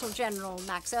Consul General,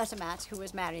 Max Ertemat, who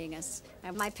was marrying us.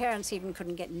 And my parents even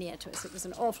couldn't get near to us. It was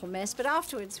an awful mess. But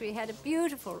afterwards, we had a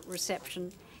beautiful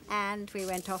reception, and we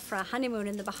went off for a honeymoon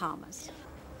in the Bahamas.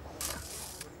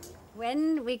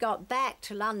 When we got back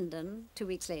to London 2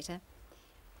 weeks later,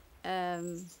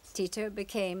 Tito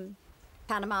became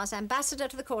Panama's ambassador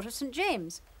to the court of St.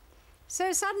 James.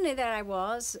 So suddenly there I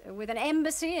was, with an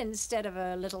embassy instead of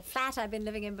a little flat I'd been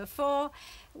living in before,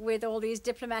 with all these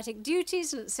diplomatic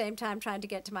duties, and at the same time trying to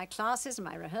get to my classes and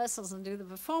my rehearsals and do the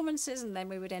performances, and then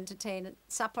we would entertain at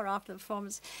supper after the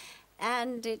performance.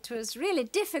 And it was really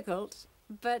difficult,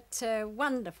 but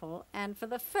wonderful. And for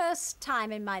the first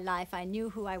time in my life, I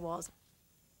knew who I was.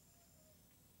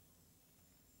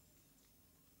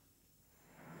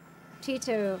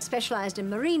 Tito specialized in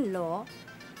marine law.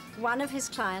 One of his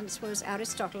clients was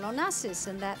Aristotle Onassis,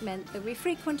 and that meant that we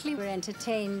frequently were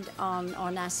entertained on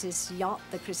Onassis' yacht,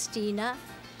 the Christina.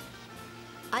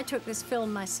 I took this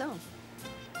film myself.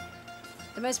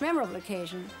 The most memorable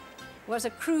occasion was a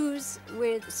cruise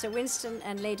with Sir Winston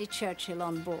and Lady Churchill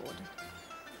on board.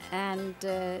 And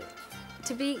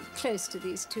to be close to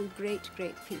these two great,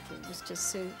 great people was just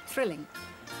so thrilling.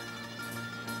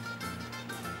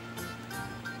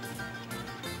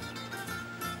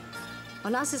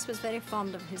 Onassis was very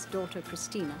fond of his daughter,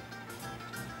 Christina.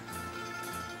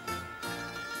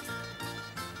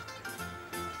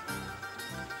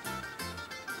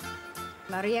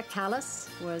 Maria Callas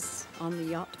was on the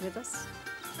yacht with us.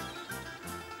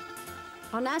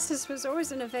 Onassis was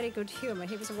always in a very good humor.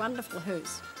 He was a wonderful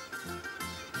host.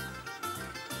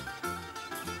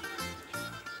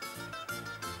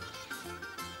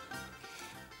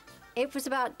 It was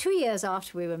about 2 years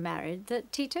after we were married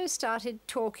that Tito started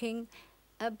talking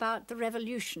about the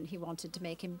revolution he wanted to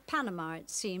make in Panama. It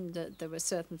seemed that there were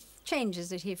certain changes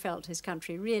that he felt his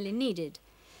country really needed.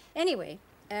 Anyway,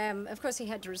 of course, he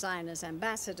had to resign as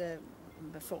ambassador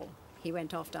before he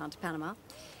went off down to Panama.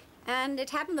 And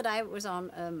it happened that I was on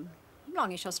a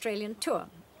longish Australian tour.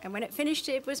 And when it finished,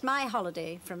 it was my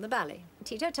holiday from the Ballet.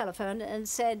 Tito telephoned and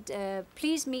said,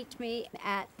 please meet me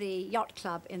at the yacht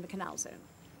club in the Canal Zone.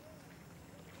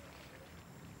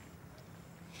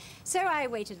 So I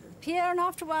waited at the pier, and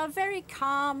after a while, very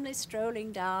calmly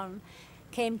strolling down,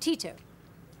 came Tito.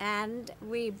 And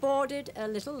we boarded a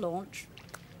little launch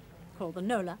called the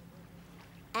Nola,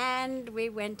 and we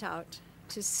went out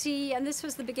to sea, and this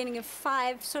was the beginning of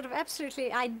 5 sort of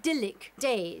absolutely idyllic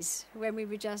days when we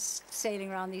were just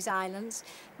sailing around these islands.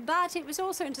 But it was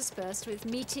also interspersed with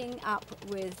meeting up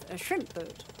with a shrimp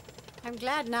boat. I'm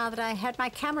glad now that I had my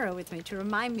camera with me to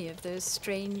remind me of those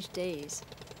strange days.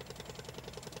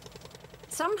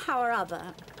 Somehow or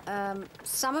other,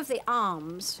 some of the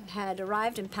arms had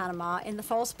arrived in Panama in the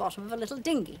false bottom of a little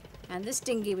dinghy. And this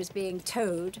dinghy was being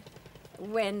towed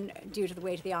when, due to the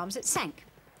weight of the arms, it sank.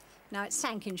 Now, it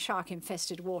sank in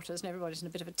shark-infested waters, and everybody's in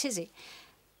a bit of a tizzy,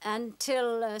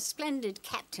 until a splendid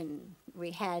captain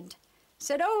we had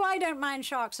said, oh, I don't mind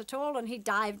sharks at all, and he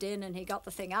dived in and he got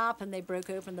the thing up, and they broke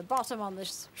open the bottom on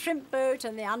this shrimp boat,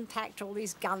 and they unpacked all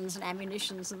these guns and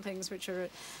ammunitions and things which are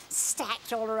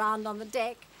stacked all around on the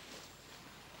deck.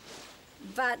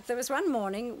 But there was one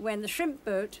morning when the shrimp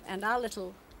boat and our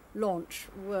little launch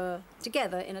were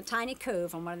together in a tiny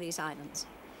cove on one of these islands.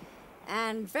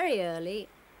 And very early,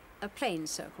 a plane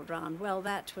circled round. Well,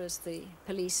 that was the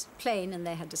police plane, and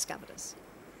they had discovered us.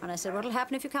 And I said, what'll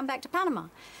happen if you come back to Panama?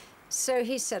 So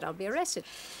he said, I'll be arrested.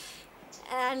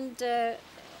 And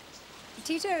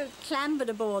Tito clambered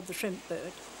aboard the shrimp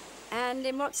boat, and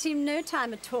in what seemed no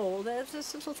time at all,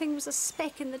 this little thing was a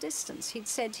speck in the distance. He'd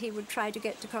said he would try to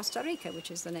get to Costa Rica,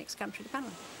 which is the next country to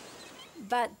Panama.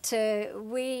 But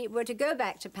we were to go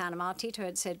back to Panama. Tito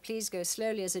had said, please go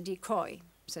slowly as a decoy,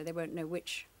 so they won't know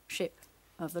which ship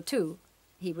of the two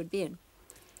he would be in.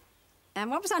 And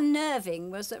what was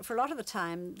unnerving was that for a lot of the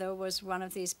time, there was one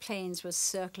of these planes was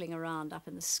circling around up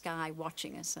in the sky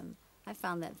watching us, and I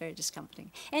found that very discomforting.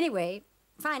 Anyway,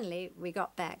 finally, we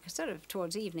got back, sort of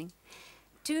towards evening,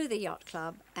 to the yacht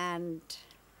club, and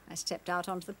I stepped out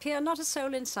onto the pier, not a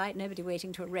soul in sight, nobody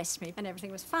waiting to arrest me, and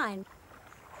everything was fine.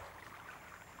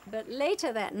 But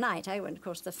later that night, I went, of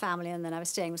course, to the family, and then I was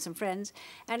staying with some friends,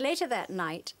 and later that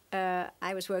night,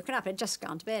 I was woken up. I'd just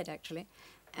gone to bed, actually,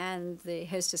 And the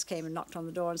hostess came and knocked on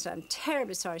the door and said, I'm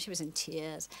terribly sorry. She was in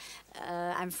tears.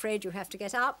 I'm afraid you have to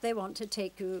get up. They want to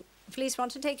take you, the police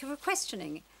want to take you for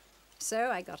questioning. So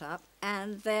I got up,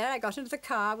 and there I got into the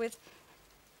car with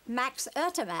Max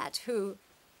Ertemat, who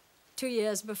 2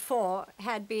 years before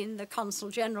had been the consul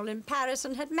general in Paris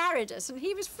and had married us. And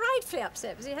he was frightfully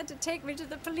upset because he had to take me to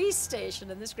the police station,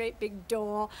 and this great big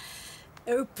door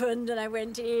opened and I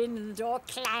went in and the door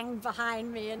clanged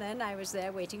behind me, and then I was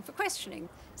there waiting for questioning.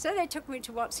 So they took me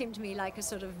to what seemed to me like a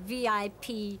sort of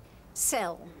VIP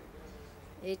cell.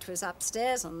 It was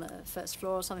upstairs on the first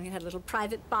floor or something. It had a little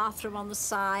private bathroom on the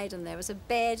side, and there was a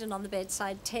bed, and on the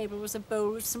bedside table was a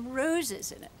bowl with some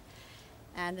roses in it.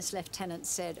 And this lieutenant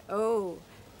said, oh,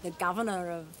 the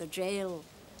governor of the jail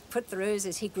put the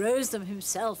roses, he grows them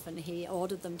himself, and he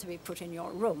ordered them to be put in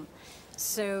your room.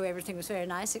 So everything was very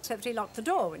nice, except he locked the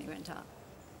door when he went out.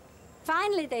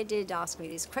 Finally, they did ask me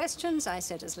these questions. I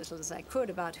said as little as I could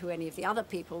about who any of the other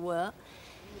people were.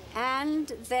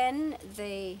 And then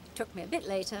they took me a bit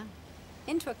later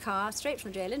into a car, straight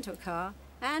from jail into a car,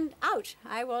 and out.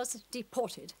 I was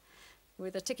deported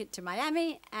with a ticket to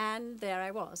Miami, and there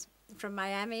I was. From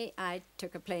Miami, I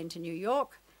took a plane to New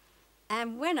York.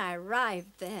 And when I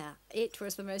arrived there, it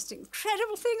was the most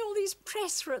incredible thing. All these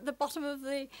press were at the bottom of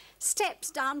the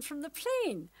steps down from the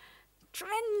plane.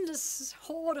 Tremendous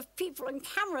horde of people and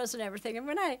cameras and everything. And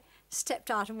when I stepped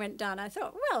out and went down, I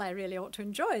thought, well, I really ought to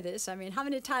enjoy this. I mean, how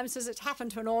many times has it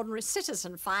happened to an ordinary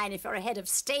citizen? Fine if you're a head of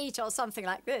state or something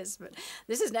like this, but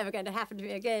this is never going to happen to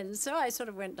me again. So I sort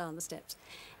of went down the steps.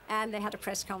 And they had a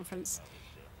press conference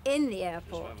in the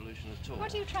airport.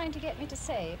 What are you trying to get me to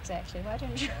say exactly? Why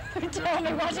don't you tell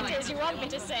me what it is you want me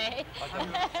to say?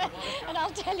 And I'll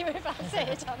tell you if I'll say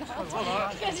it or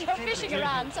not. Because you're fishing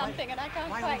around something and I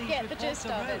can't quite get the gist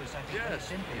of it.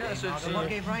 Yes, it's... What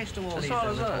gave rise to all these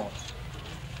reports?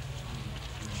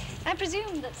 I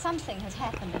presume that something has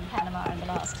happened in Panama in the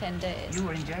last 10 days. You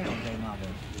were in jail, Margot.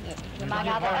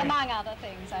 Among other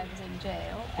things, I was in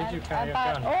jail. Did you carry a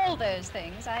about gun? all those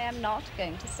things, I am not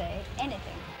going to say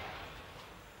anything.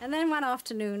 And then one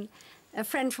afternoon, a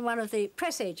friend from one of the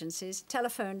press agencies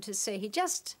telephoned to say he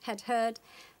just had heard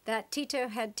that Tito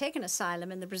had taken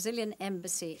asylum in the Brazilian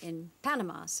embassy in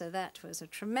Panama. So that was a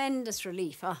tremendous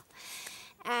relief. Oh.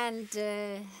 And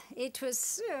it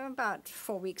was about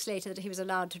 4 weeks later that he was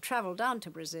allowed to travel down to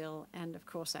Brazil. And of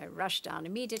course, I rushed down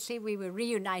immediately. We were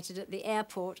reunited at the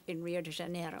airport in Rio de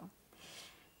Janeiro.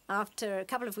 After a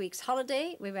couple of weeks'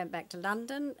 holiday, we went back to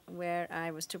London, where I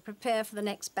was to prepare for the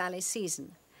next ballet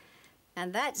season.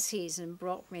 And that season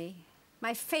brought me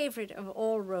my favorite of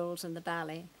all roles in the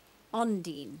ballet,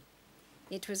 Ondine.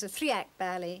 It was a 3-act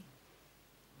ballet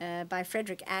by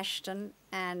Frederick Ashton,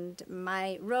 and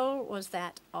my role was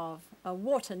that of a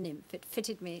water nymph. It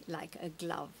fitted me like a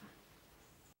glove.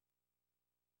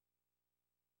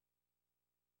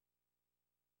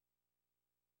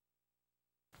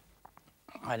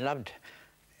 I loved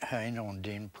her in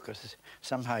Ondine because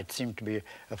somehow it seemed to be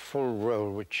a full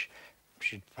role which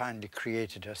she'd finally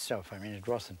created herself. I mean, it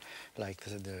wasn't like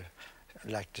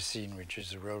the scene which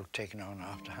is a role taken on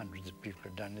after hundreds of people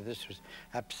have done it. This was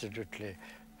absolutely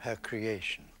her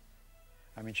creation.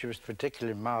 I mean, she was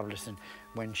particularly marvelous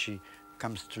when she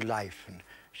comes to life and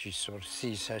she sort of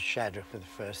sees her shadow for the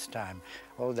first time.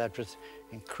 All that was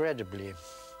incredibly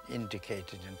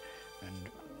indicated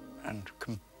and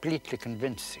completely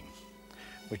convincing,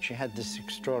 which she had this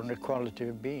extraordinary quality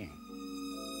of being.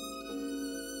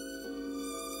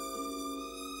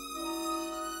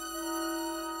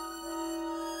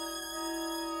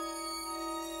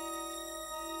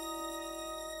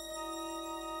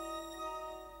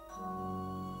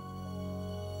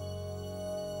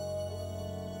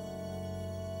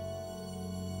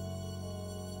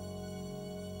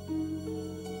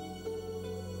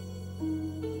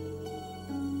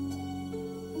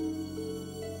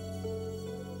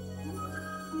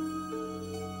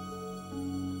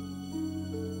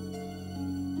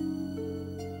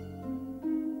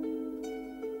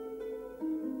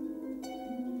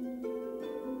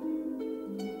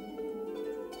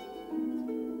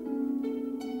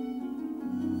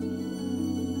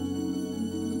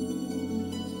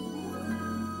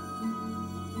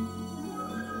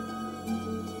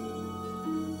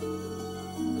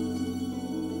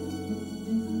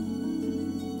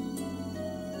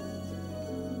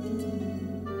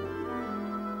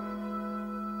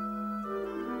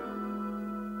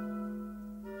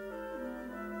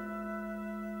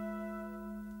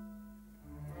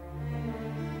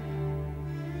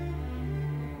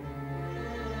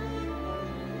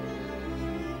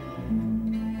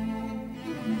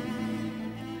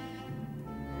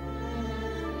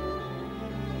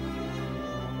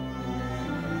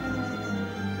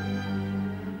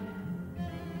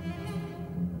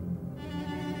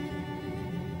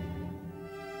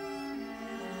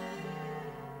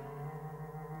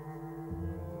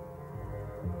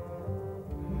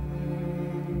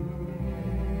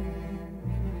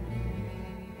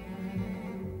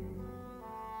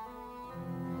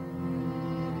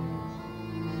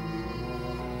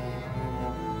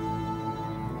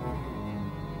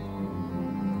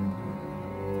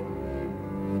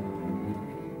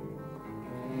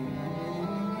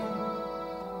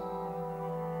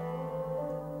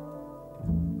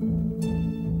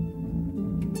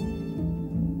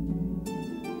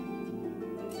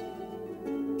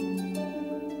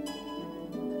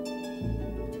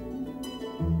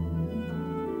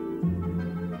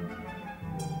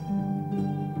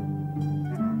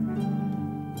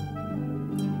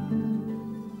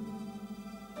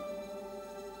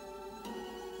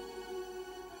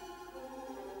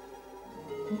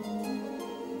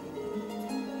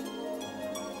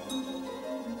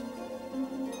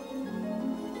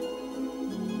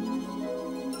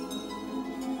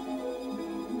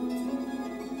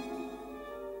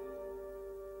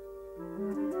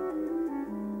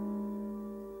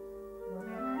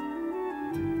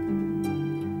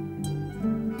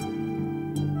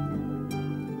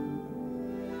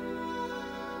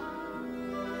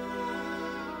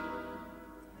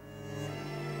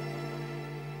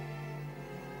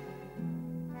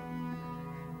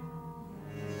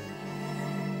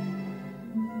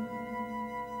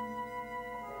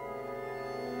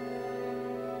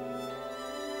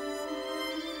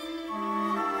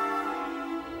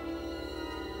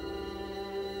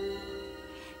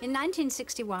 In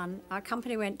 1961, our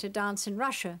company went to dance in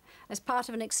Russia as part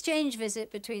of an exchange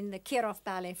visit between the Kirov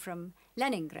Ballet from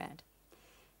Leningrad.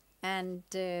 And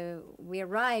we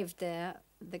arrived there.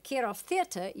 The Kirov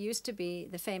Theatre used to be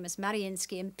the famous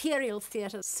Mariinsky Imperial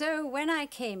Theatre. So when I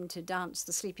came to dance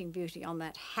the Sleeping Beauty on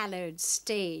that hallowed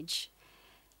stage,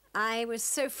 I was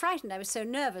so frightened, I was so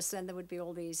nervous. Then there would be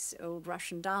all these old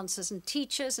Russian dancers and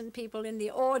teachers and people in the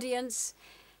audience.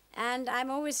 And I'm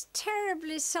always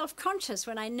terribly self-conscious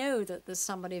when I know that there's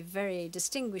somebody very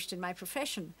distinguished in my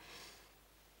profession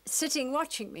sitting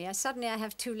watching me. Suddenly I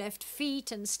have 2 left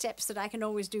feet and steps that I can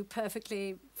always do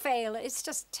perfectly fail. It's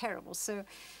just terrible. So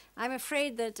I'm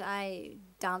afraid that I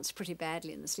danced pretty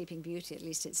badly in the Sleeping Beauty, at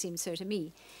least it seemed so to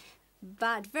me.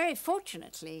 But very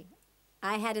fortunately,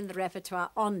 I had in the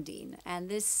repertoire Ondine, and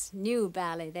this new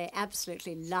ballet they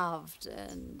absolutely loved,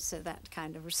 and so that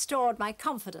kind of restored my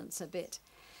confidence a bit.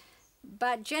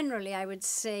 But generally, I would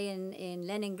say in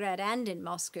Leningrad and in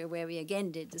Moscow, where we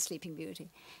again did the Sleeping Beauty,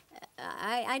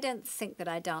 I don't think that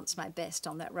I danced my best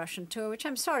on that Russian tour, which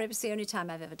I'm sorry, it was the only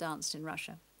time I've ever danced in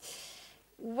Russia.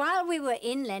 While we were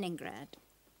in Leningrad,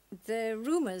 the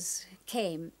rumors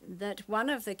came that one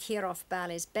of the Kirov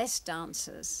Ballet's best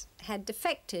dancers had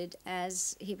defected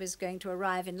as he was going to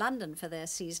arrive in London for their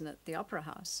season at the Opera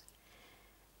House.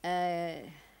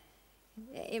 It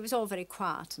was all very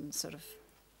quiet and sort of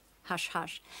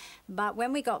hush-hush. But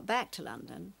when we got back to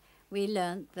London, we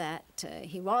learned that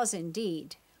he was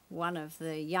indeed one of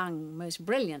the young, most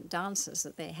brilliant dancers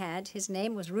that they had. His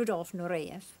name was Rudolf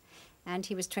Nureyev, and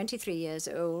he was 23 years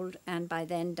old, and by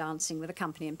then dancing with a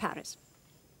company in Paris.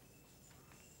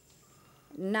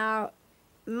 Now,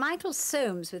 Michael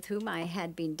Soames, with whom I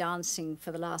had been dancing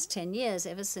for the last 10 years,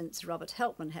 ever since Robert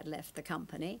Helpman had left the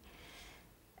company,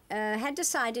 had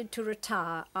decided to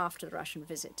retire after the Russian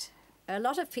visit. A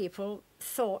lot of people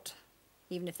thought,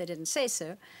 even if they didn't say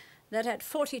so, that at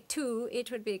 42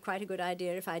 it would be quite a good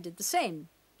idea if I did the same.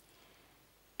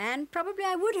 And probably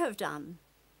I would have done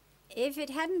if it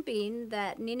hadn't been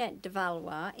that Ninette de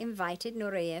Valois invited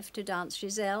Nureyev to dance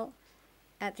Giselle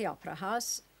at the Opera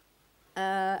House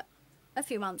a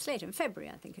few months later, in February,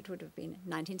 I think it would have been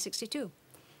 1962.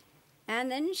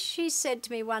 And then she said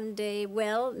to me one day,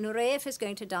 well, Nureyev is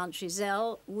going to dance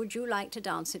Giselle, would you like to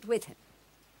dance it with him?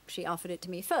 She offered it to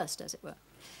me first, as it were.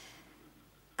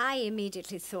 I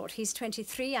immediately thought, he's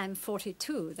 23, I'm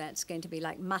 42. That's going to be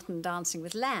like mutton dancing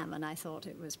with lamb, and I thought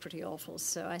it was pretty awful.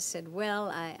 So I said, well,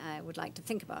 I would like to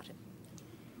think about it.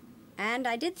 And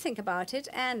I did think about it,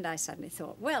 and I suddenly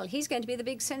thought, well, he's going to be the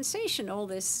big sensation all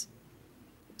this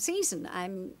season.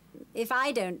 If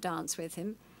I don't dance with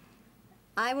him,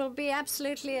 I will be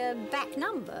absolutely a back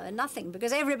number, a nothing,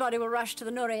 because everybody will rush to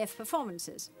the Nureyev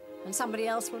performances, and somebody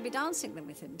else will be dancing them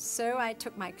with him. So I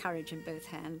took my courage in both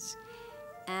hands,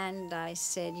 and I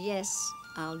said, yes,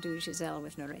 I'll do Giselle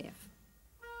with Nureyev.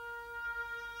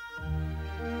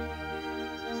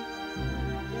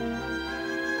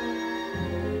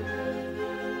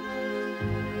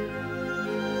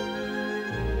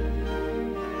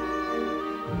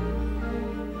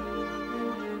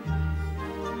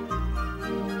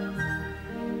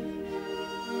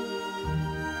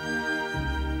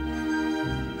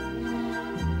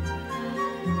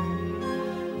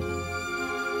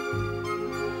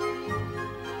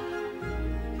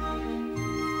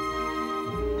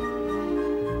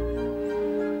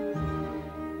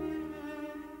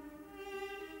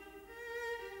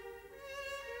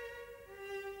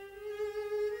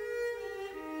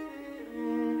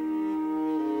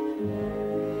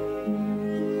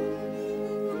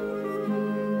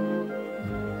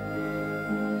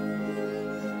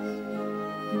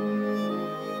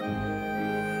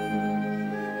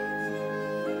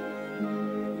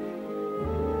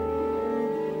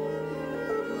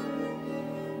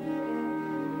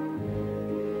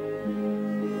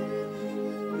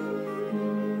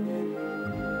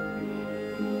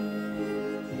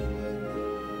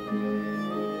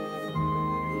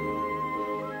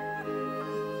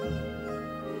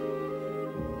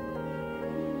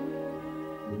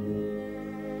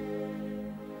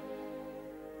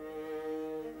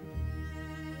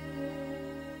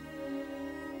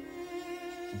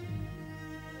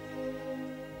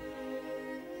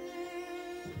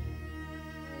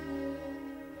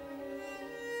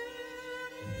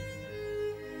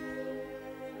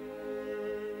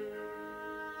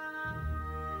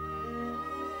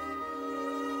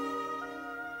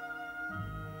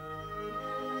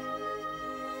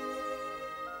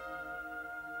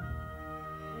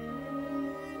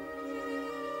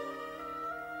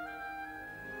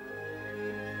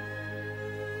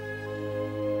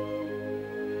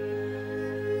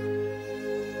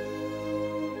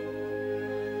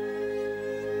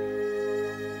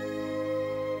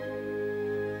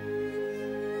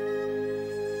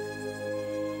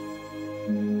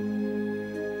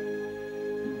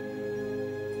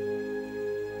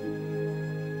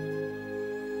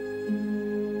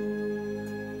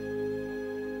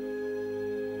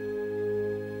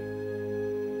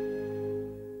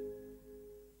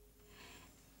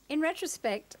 in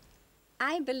retrospect,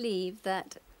 I believe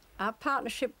that our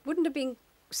partnership wouldn't have been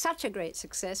such a great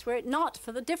success were it not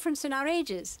for the difference in our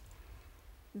ages.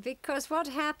 Because what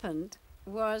happened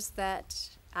was that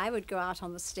I would go out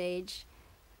on the stage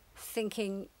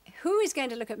thinking, who is going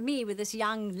to look at me with this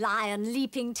young lion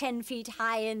leaping 10 feet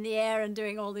high in the air and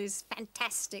doing all these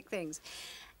fantastic things?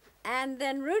 And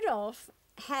then Rudolph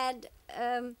had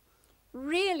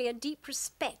really a deep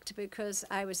respect because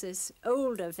I was this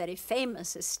older, very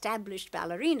famous, established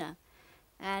ballerina.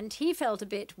 And he felt a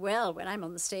bit, well, when I'm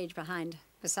on the stage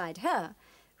beside her,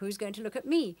 who's going to look at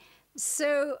me?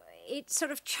 So it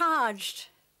sort of charged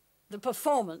the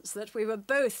performance that we were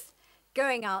both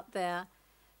going out there,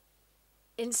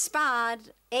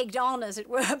 inspired, egged on, as it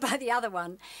were, by the other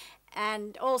one,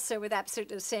 and also with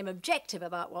absolutely the same objective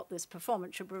about what this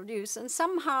performance should produce, and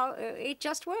somehow it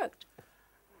just worked.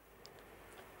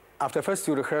 After the first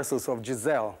 2 rehearsals of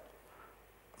Giselle,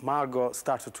 Margot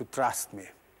started to trust me.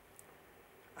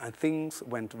 And things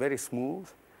went very smooth,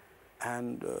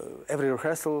 and every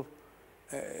rehearsal,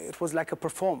 it was like a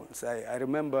performance. I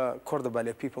remember corps de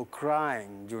ballet people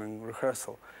crying during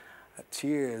rehearsal,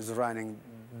 tears running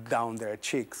down their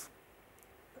cheeks.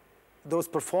 Those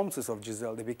performances of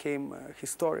Giselle, they became a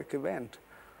historic event.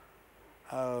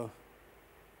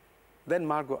 Then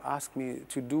Margot asked me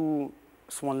to do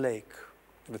Swan Lake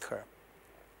with her.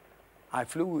 I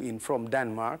flew in from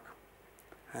Denmark,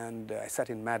 and I sat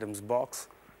in Madam's box,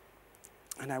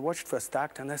 and I watched first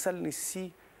act, and I suddenly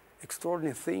see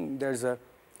extraordinary thing. There's a,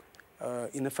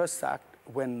 in the first act,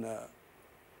 when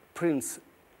Prince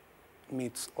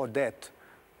meets Odette,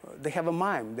 they have a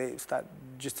mime. They start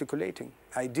gesticulating.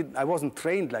 I wasn't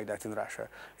trained like that in Russia.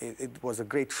 It was a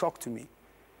great shock to me.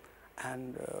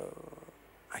 And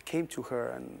I came to her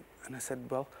and I said,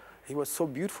 well, he was so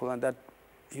beautiful and that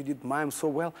you did mime so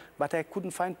well, but I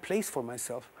couldn't find place for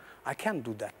myself. I can't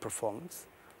do that performance.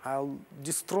 I'll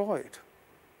destroy it.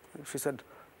 She said,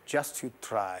 just you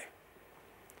try.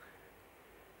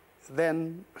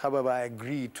 Then, however, I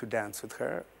agreed to dance with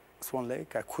her, Swan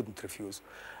Lake. I couldn't refuse.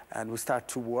 And we started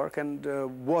to work, and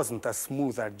wasn't as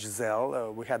smooth as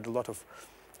Giselle. We had a lot of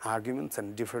arguments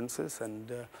and differences,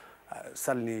 and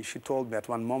suddenly she told me at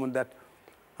one moment that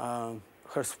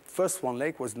her first Swan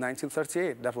Lake was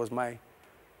 1938. That was my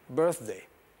birthday.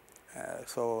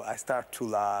 So I started to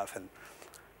laugh. And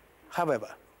however,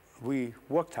 we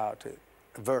worked out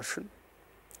a version,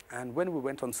 and when we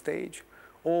went on stage,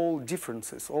 all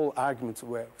differences, all arguments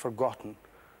were forgotten.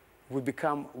 We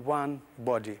become one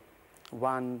body,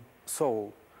 one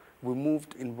soul. We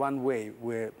moved in one way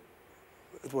where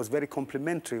it was very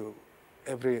complementary,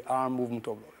 every arm movement,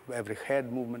 every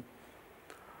head movement.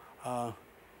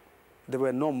 There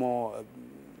were no more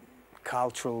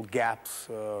cultural gaps,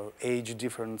 age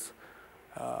difference.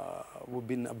 We've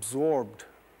been absorbed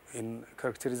in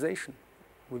characterization.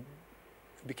 We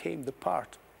became the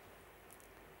part.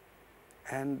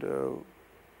 And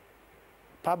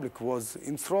public was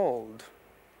enthralled.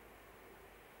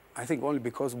 I think only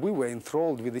because we were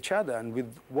enthralled with each other and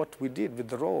with what we did, with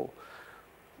the role.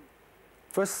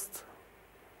 First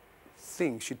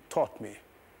thing she taught me,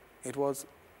 it was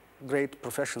great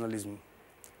professionalism.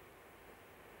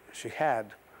 She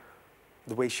had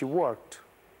the way she worked.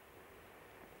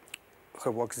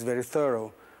 Her work is very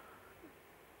thorough.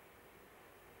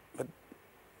 But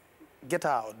get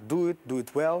out, do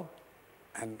it well,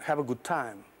 and have a good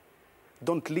time.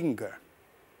 Don't linger.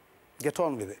 Get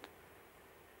on with it.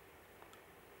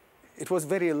 It was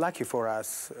very lucky for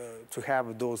us to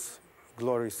have those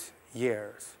glorious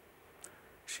years.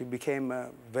 She became a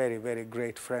very, very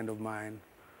great friend of mine.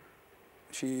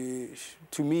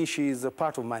 To me, she is a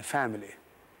part of my family.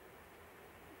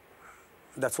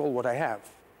 That's all what I have,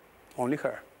 only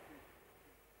her.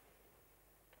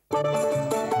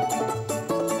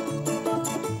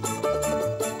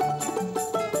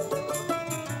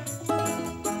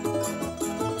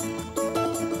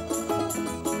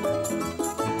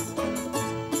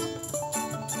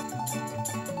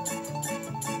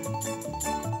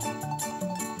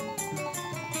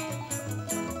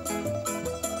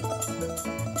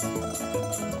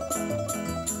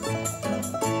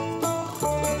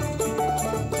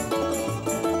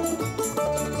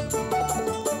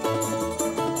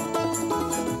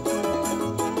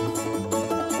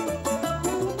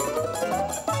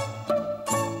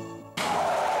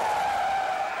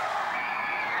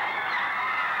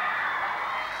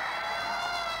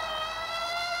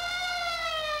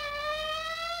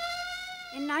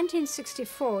 In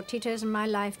 1964, Tito's and my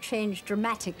life changed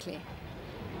dramatically.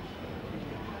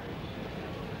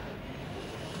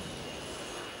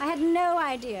 I had no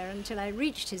idea until I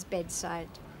reached his bedside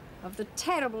of the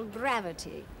terrible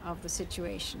gravity of the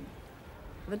situation.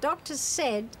 The doctors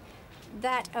said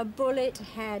that a bullet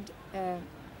had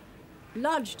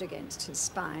lodged against his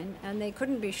spine, and they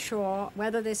couldn't be sure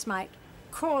whether this might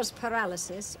cause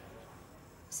paralysis.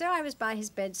 So I was by his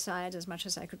bedside as much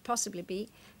as I could possibly be,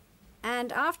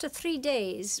 and after 3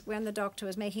 days, when the doctor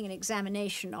was making an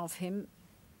examination of him,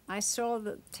 I saw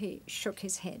that he shook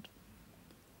his head.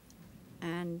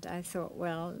 And I thought,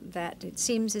 well, that, it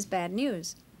seems, is bad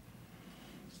news.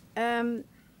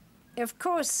 Of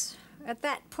course, at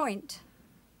that point,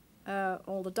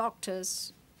 all the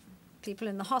doctors, people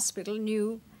in the hospital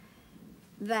knew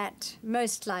that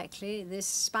most likely this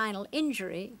spinal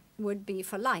injury would be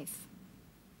for life,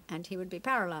 and he would be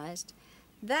paralyzed.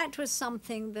 That was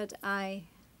something that I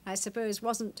suppose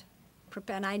wasn't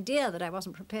an idea that I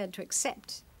wasn't prepared to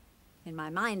accept in my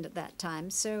mind at that time.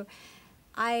 So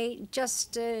I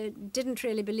just didn't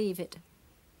really believe it.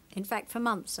 In fact, for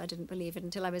months I didn't believe it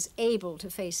until I was able to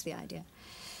face the idea.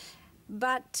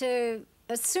 But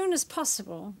as soon as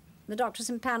possible, the doctors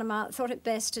in Panama thought it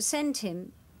best to send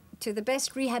him to the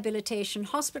best rehabilitation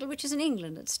hospital, which is in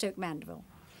England, at Stoke Mandeville.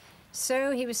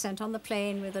 So he was sent on the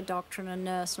plane with a doctor and a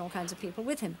nurse and all kinds of people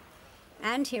with him.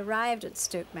 And he arrived at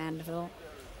Stoke Mandeville,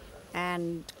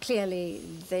 and clearly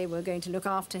they were going to look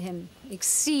after him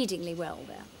exceedingly well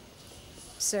there.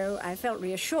 So I felt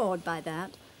reassured by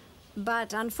that.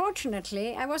 But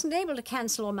unfortunately, I wasn't able to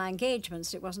cancel all my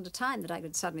engagements. It wasn't a time that I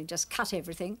could suddenly just cut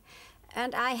everything.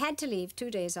 And I had to leave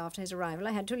 2 days after his arrival.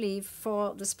 I had to leave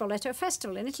for the Spoleto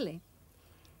Festival in Italy.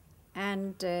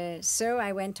 And so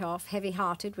I went off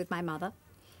heavy-hearted with my mother.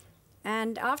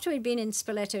 And after we'd been in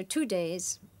Spoleto 2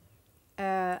 days,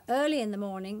 early in the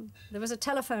morning, there was a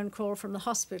telephone call from the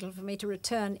hospital for me to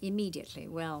return immediately.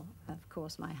 Well, of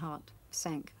course, my heart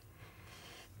sank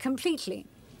completely.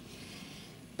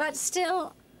 But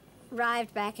still,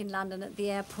 arrived back in London at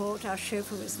the airport. Our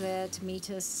chauffeur was there to meet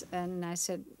us, and I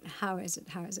said, how is it,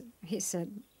 how is it? He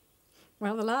said,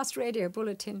 well, the last radio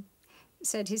bulletin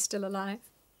said he's still alive.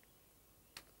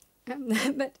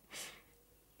 But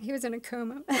he was in a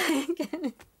coma.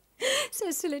 So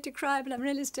silly to cry, but I'm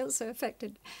really still so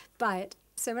affected by it.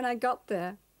 So when I got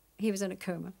there, he was in a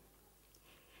coma.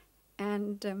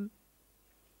 And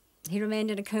he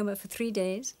remained in a coma for 3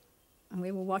 days. And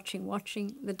we were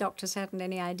watching. The doctors hadn't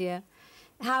any idea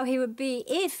how he would be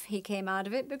if he came out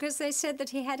of it, because they said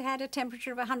that he had had a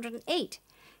temperature of 108,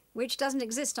 which doesn't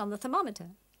exist on the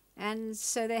thermometer. And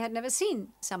so they had never seen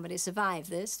somebody survive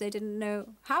this. They didn't know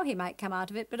how he might come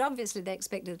out of it, but obviously they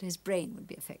expected that his brain would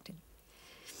be affected.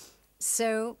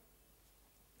 So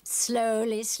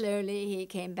slowly he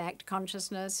came back to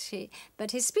consciousness.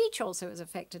 But his speech also was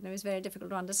affected, and it was very difficult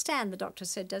to understand. The doctor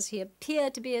said, does he appear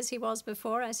to be as he was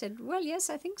before? I said, well, yes,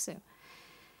 I think so.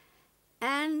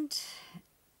 And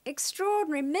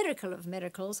extraordinary miracle of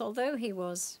miracles, although he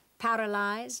was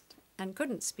paralyzed and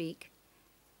couldn't speak,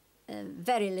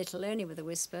 very little, only with a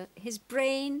whisper, his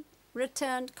brain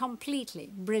returned completely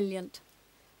brilliant,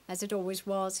 as it always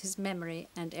was, his memory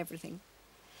and everything.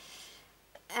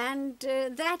 And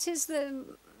that is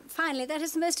finally, that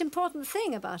is the most important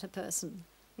thing about a person.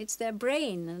 It's their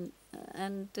brain,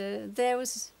 and there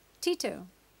was Tito,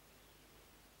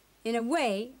 in a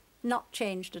way, not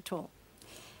changed at all.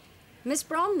 Miss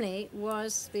Bromley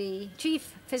was the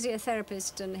chief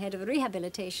physiotherapist and head of the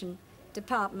rehabilitation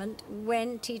department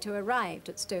when Tito arrived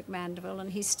at Stoke Mandeville,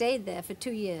 and he stayed there for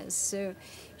 2 years. So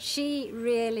she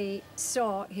really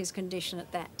saw his condition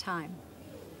at that time.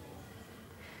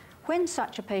 When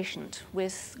such a patient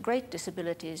with great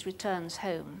disabilities returns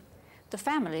home, the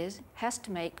family has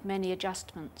to make many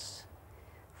adjustments.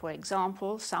 For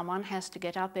example, someone has to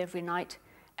get up every night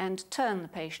and turn the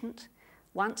patient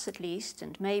once at least,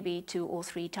 and maybe 2 or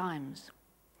 3 times.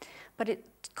 But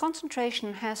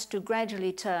concentration has to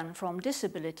gradually turn from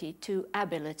disability to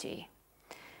ability.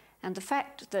 And the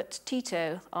fact that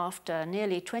Tito, after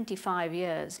nearly 25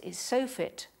 years, is so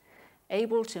fit,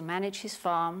 able to manage his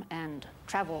farm and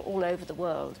travel all over the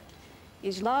world,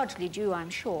 is largely due, I'm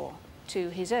sure, to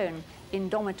his own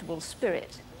indomitable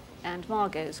spirit and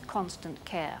Margot's constant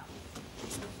care.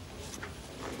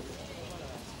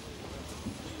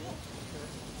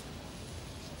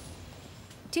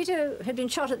 Tito had been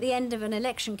shot at the end of an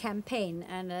election campaign,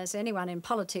 and as anyone in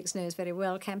politics knows very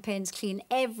well, campaigns clean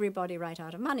everybody right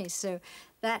out of money, so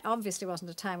that obviously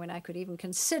wasn't a time when I could even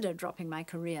consider dropping my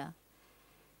career.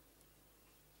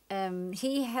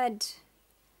 He had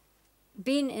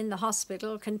been in the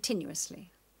hospital continuously.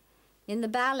 In the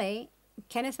ballet,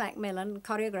 Kenneth Macmillan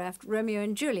choreographed Romeo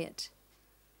and Juliet,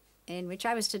 in which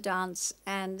I was to dance,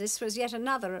 and this was yet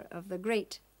another of the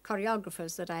great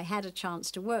choreographers that I had a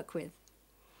chance to work with.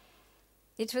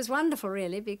 It was wonderful,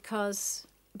 really, because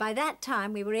by that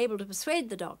time we were able to persuade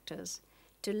the doctors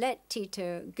to let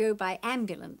Tito go by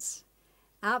ambulance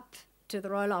up to the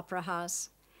Royal Opera House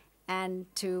and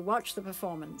to watch the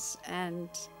performance. And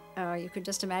you could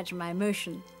just imagine my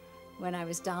emotion when I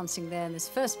was dancing there in this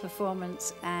first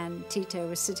performance and Tito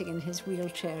was sitting in his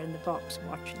wheelchair in the box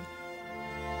watching.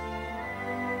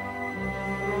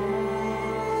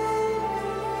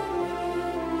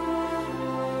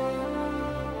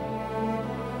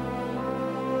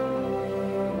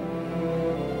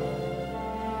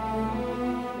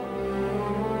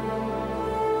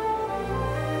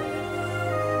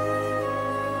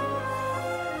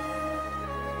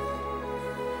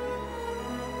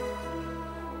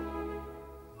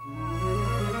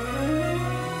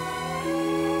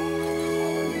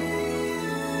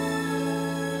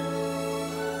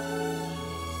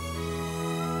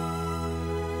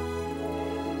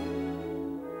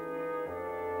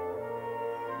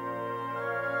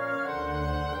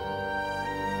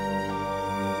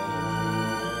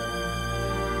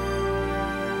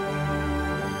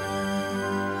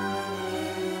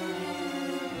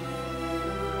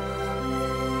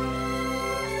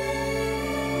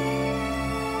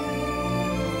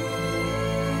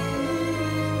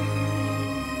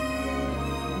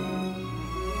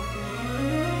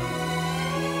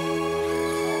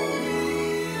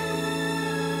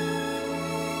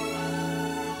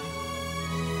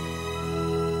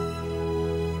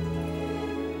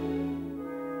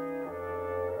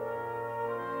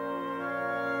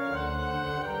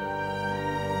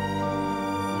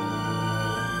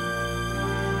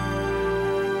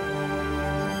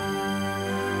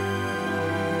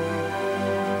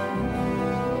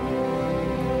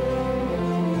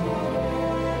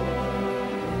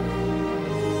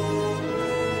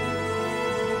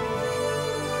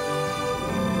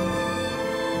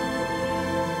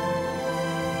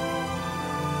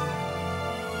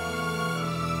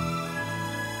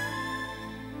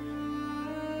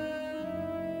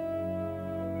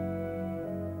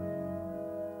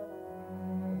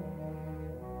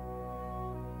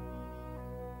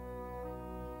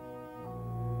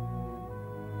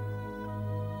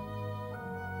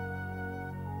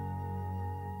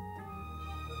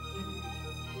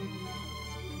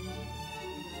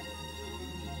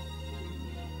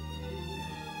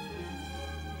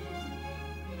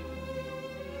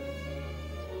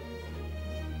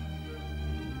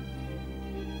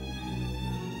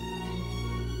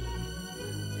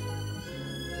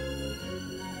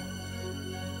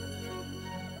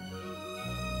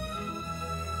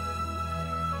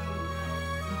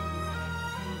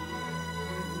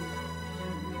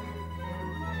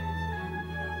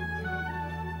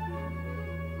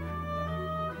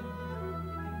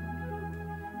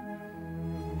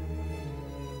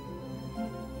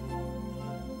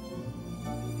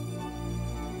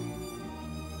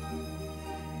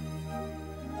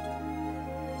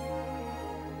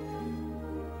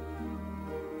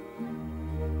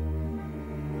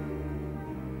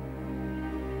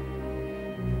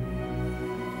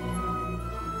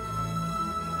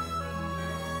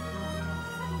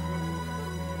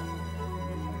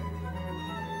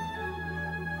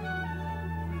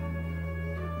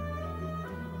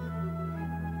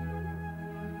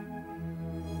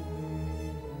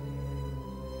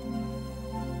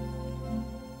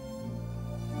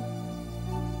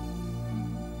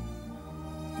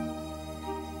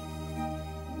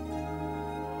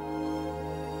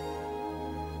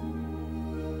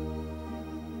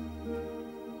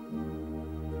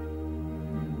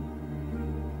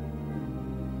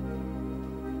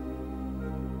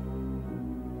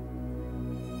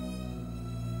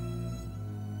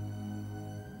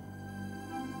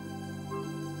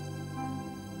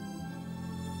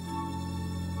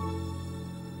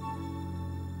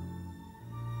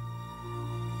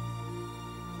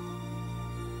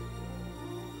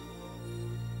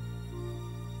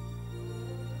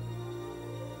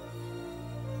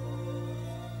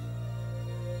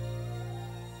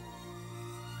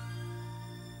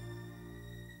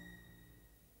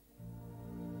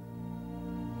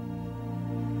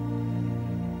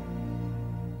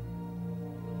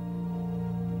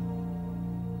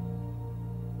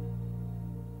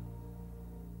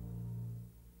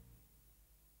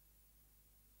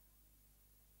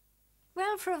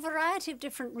 Well, for a variety of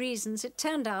different reasons, it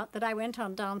turned out that I went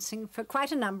on dancing for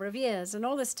quite a number of years. And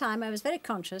all this time I was very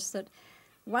conscious that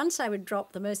once I would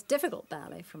drop the most difficult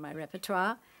ballet from my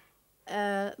repertoire,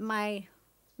 my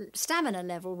stamina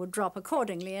level would drop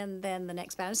accordingly, and then the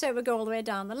next ballet, so it would go all the way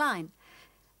down the line.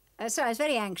 So I was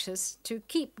very anxious to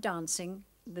keep dancing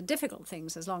the difficult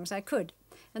things as long as I could.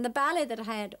 And the ballet that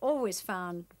I had always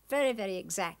found very, very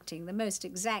exacting, the most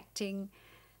exacting,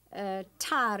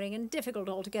 tiring and difficult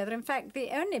altogether. In fact, the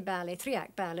only ballet,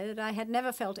 three-act ballet, that I had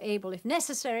never felt able, if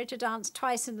necessary, to dance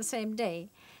twice in the same day,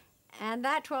 and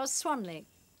that was Swan Lake.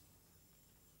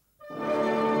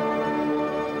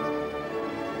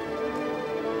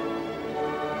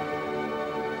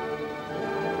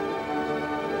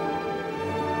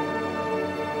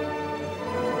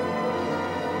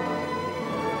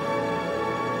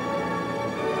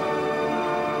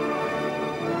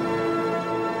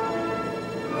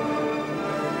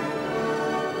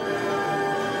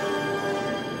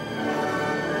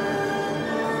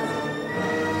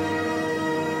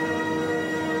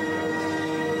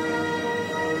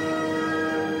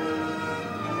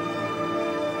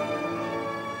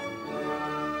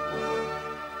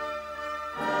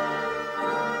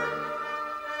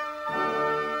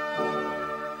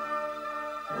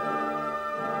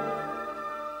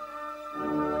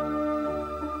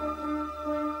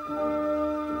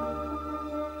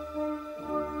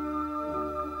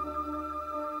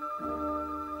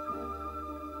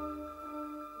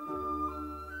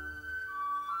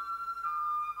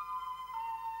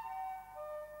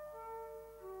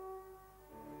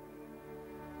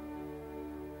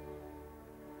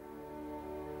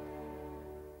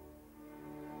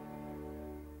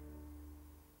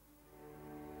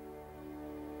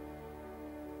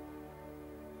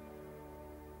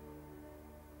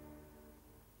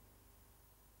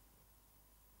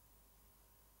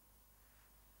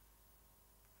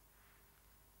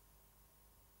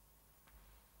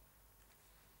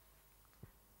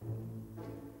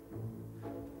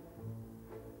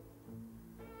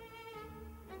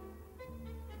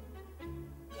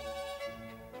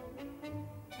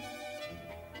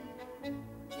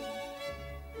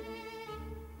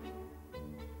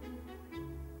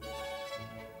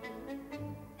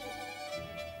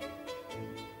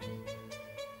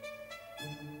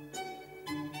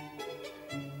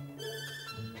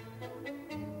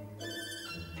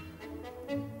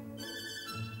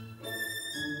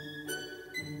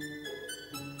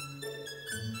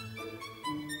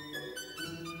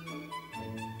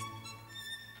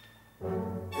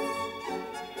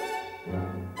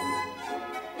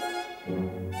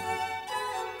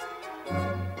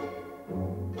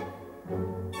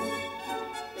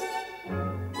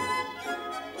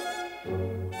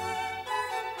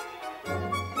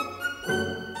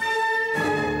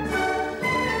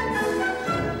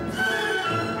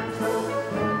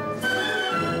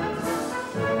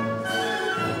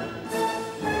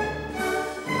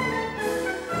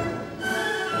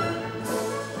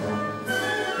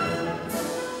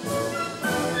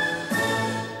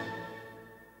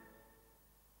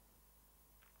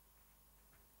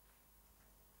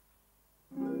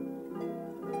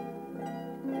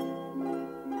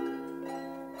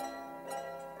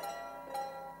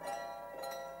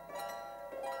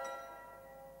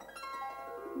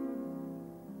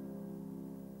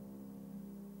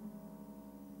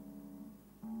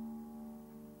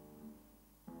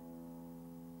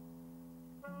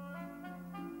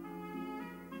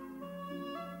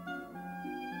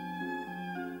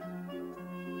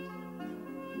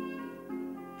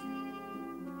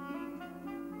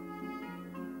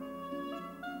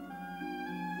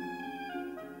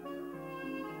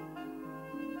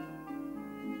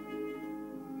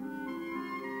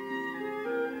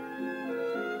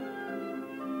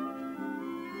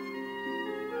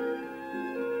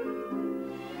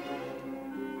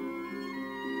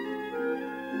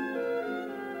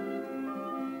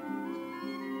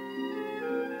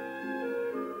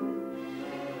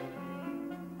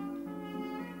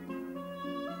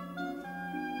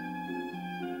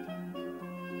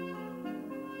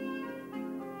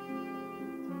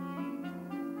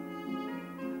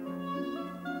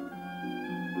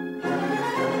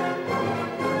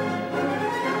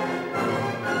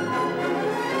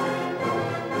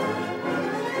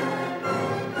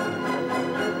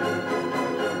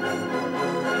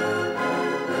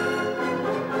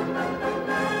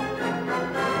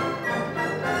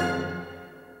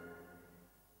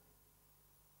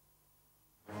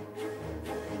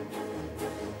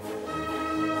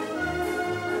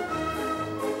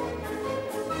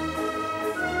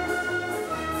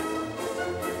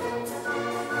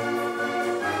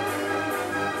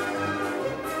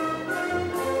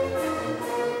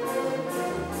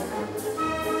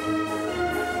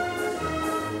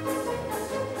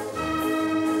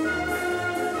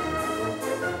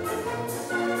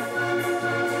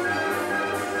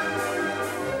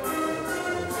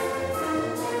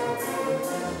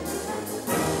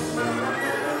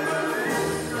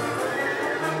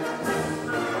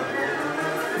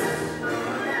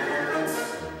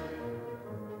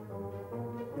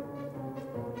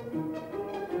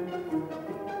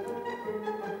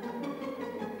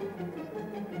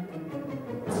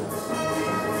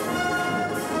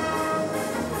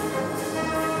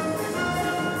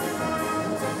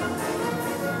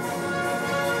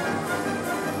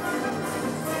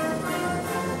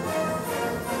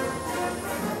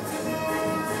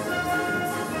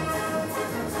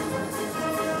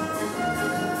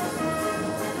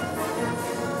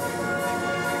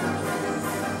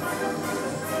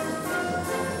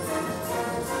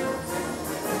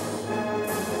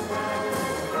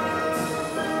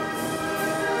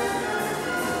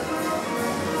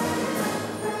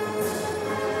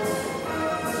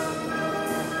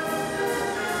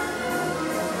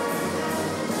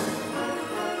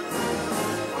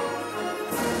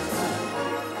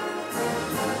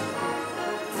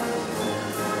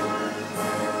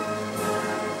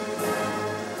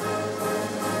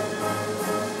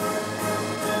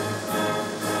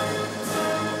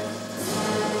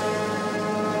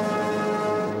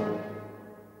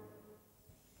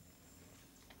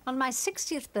 On my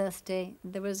 60th birthday,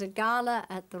 there was a gala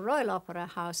at the Royal Opera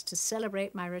House to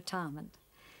celebrate my retirement.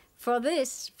 For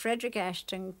this, Frederick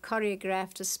Ashton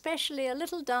choreographed especially a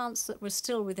little dance that was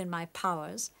still within my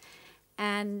powers,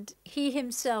 and he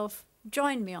himself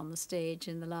joined me on the stage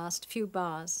in the last few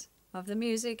bars of the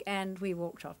music, and we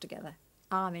walked off together,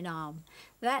 arm in arm.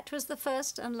 That was the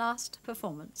first and last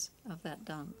performance of that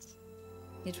dance.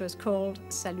 It was called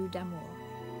Salut d'amour.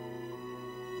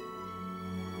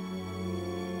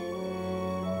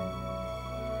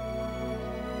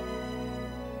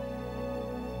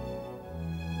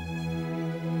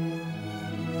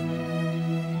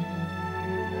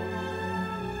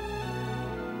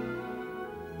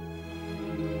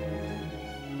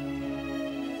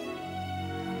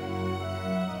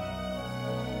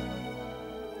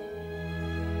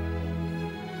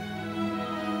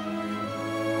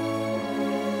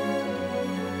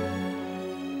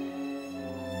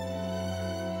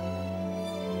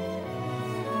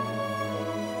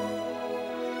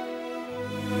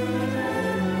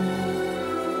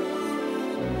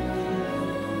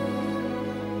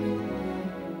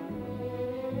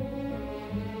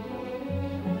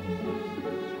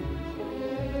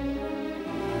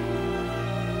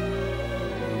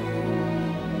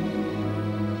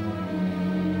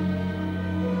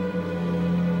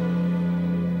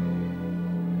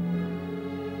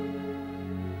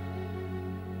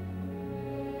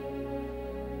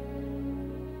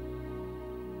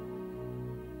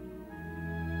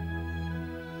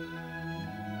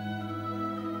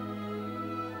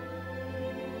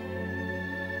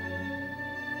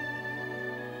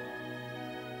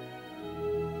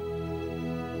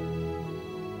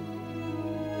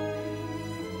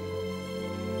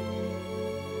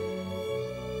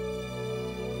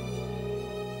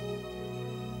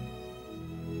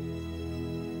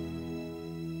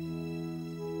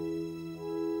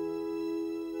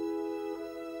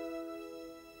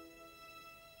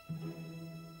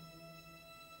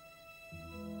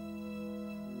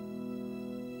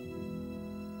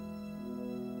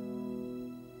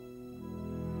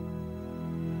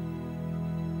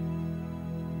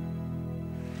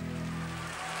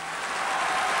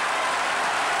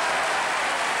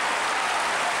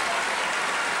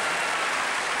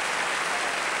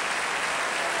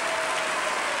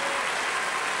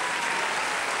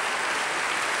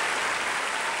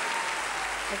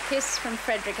 A kiss from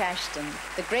Frederick Ashton,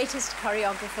 the greatest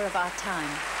choreographer of our time.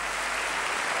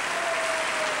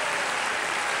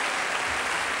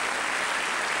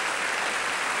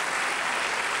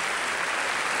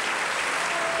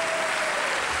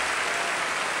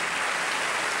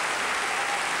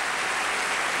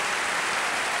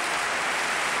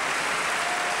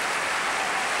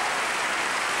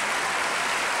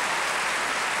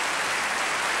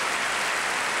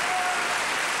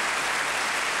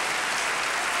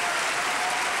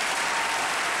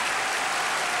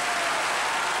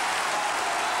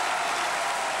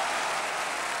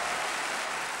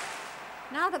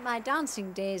 Now that my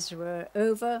dancing days were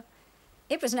over,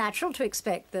 it was natural to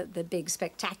expect that the big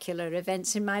spectacular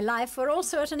events in my life were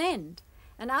also at an end.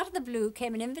 And out of the blue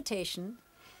came an invitation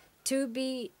to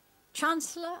be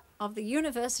Chancellor of the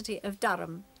University of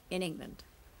Durham in England.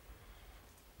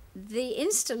 The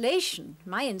installation,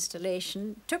 my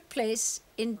installation, took place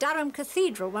in Durham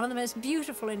Cathedral, one of the most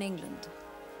beautiful in England.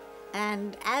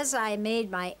 And as I made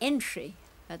my entry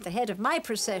at the head of my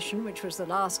procession, which was the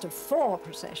last of 4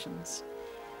 processions,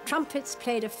 trumpets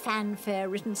played a fanfare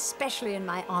written specially in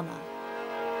my honor.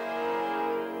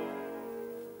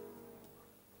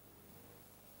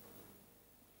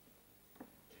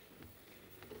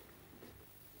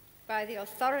 By the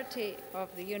authority of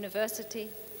the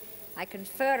university, I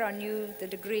confer on you the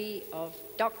degree of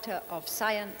Doctor of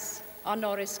Science,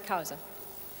 honoris causa.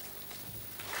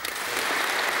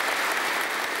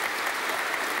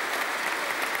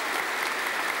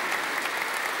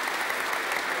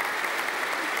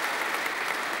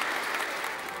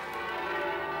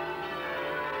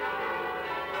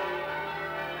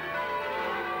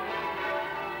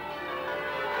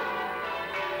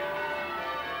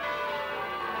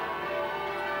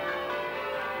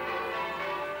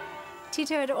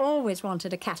 Tito had always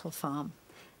wanted a cattle farm,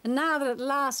 and now that at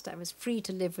last I was free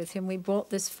to live with him, we bought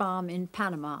this farm in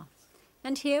Panama.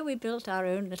 And here we built our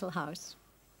own little house.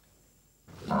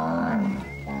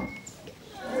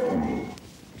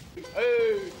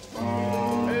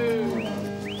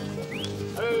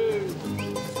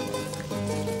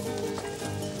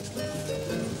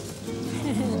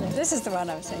 This is the one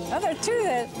I was saying. Oh, there are 2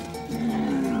 there.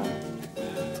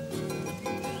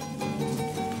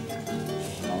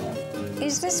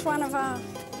 Is this one of our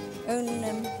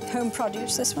own home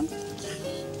produce, this one?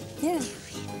 Yeah.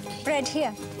 Bread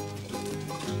here.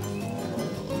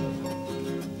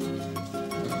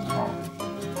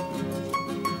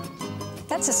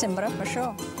 That's a Simbra for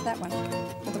sure, that one,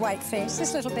 with the white face.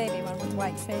 This little baby one with the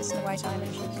white face and the white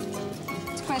eyelashes.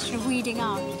 It's a question of weeding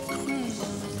out.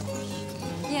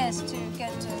 Yes, to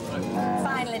get,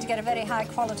 finally, to get a very high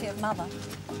quality of mother.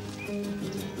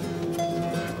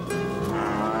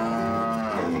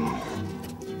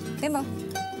 Bimbo,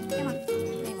 come on,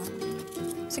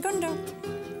 Bimbo. Segundo.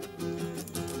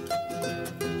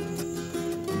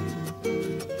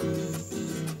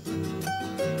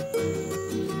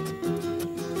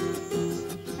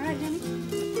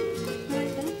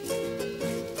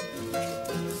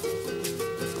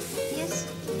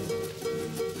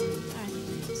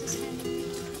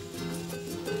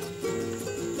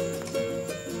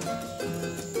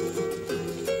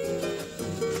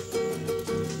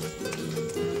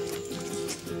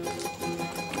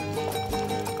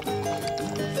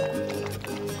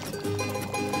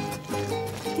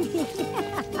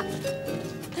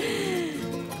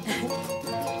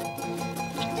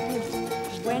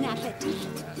 Buen apetito.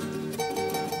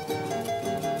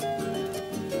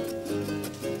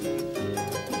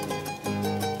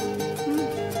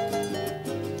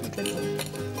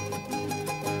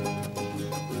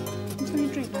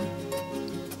 Drink now.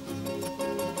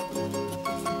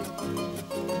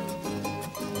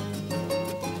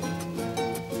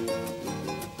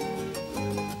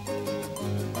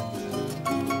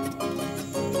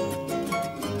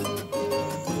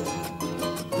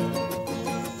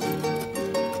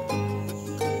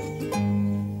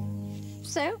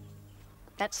 So,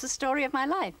 that's the story of my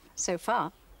life so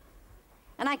far.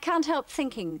 And I can't help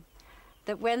thinking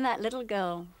that when that little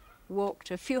girl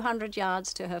walked a few hundred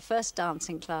yards to her first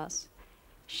dancing class,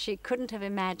 she couldn't have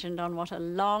imagined on what a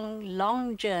long,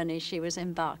 long journey she was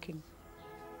embarking.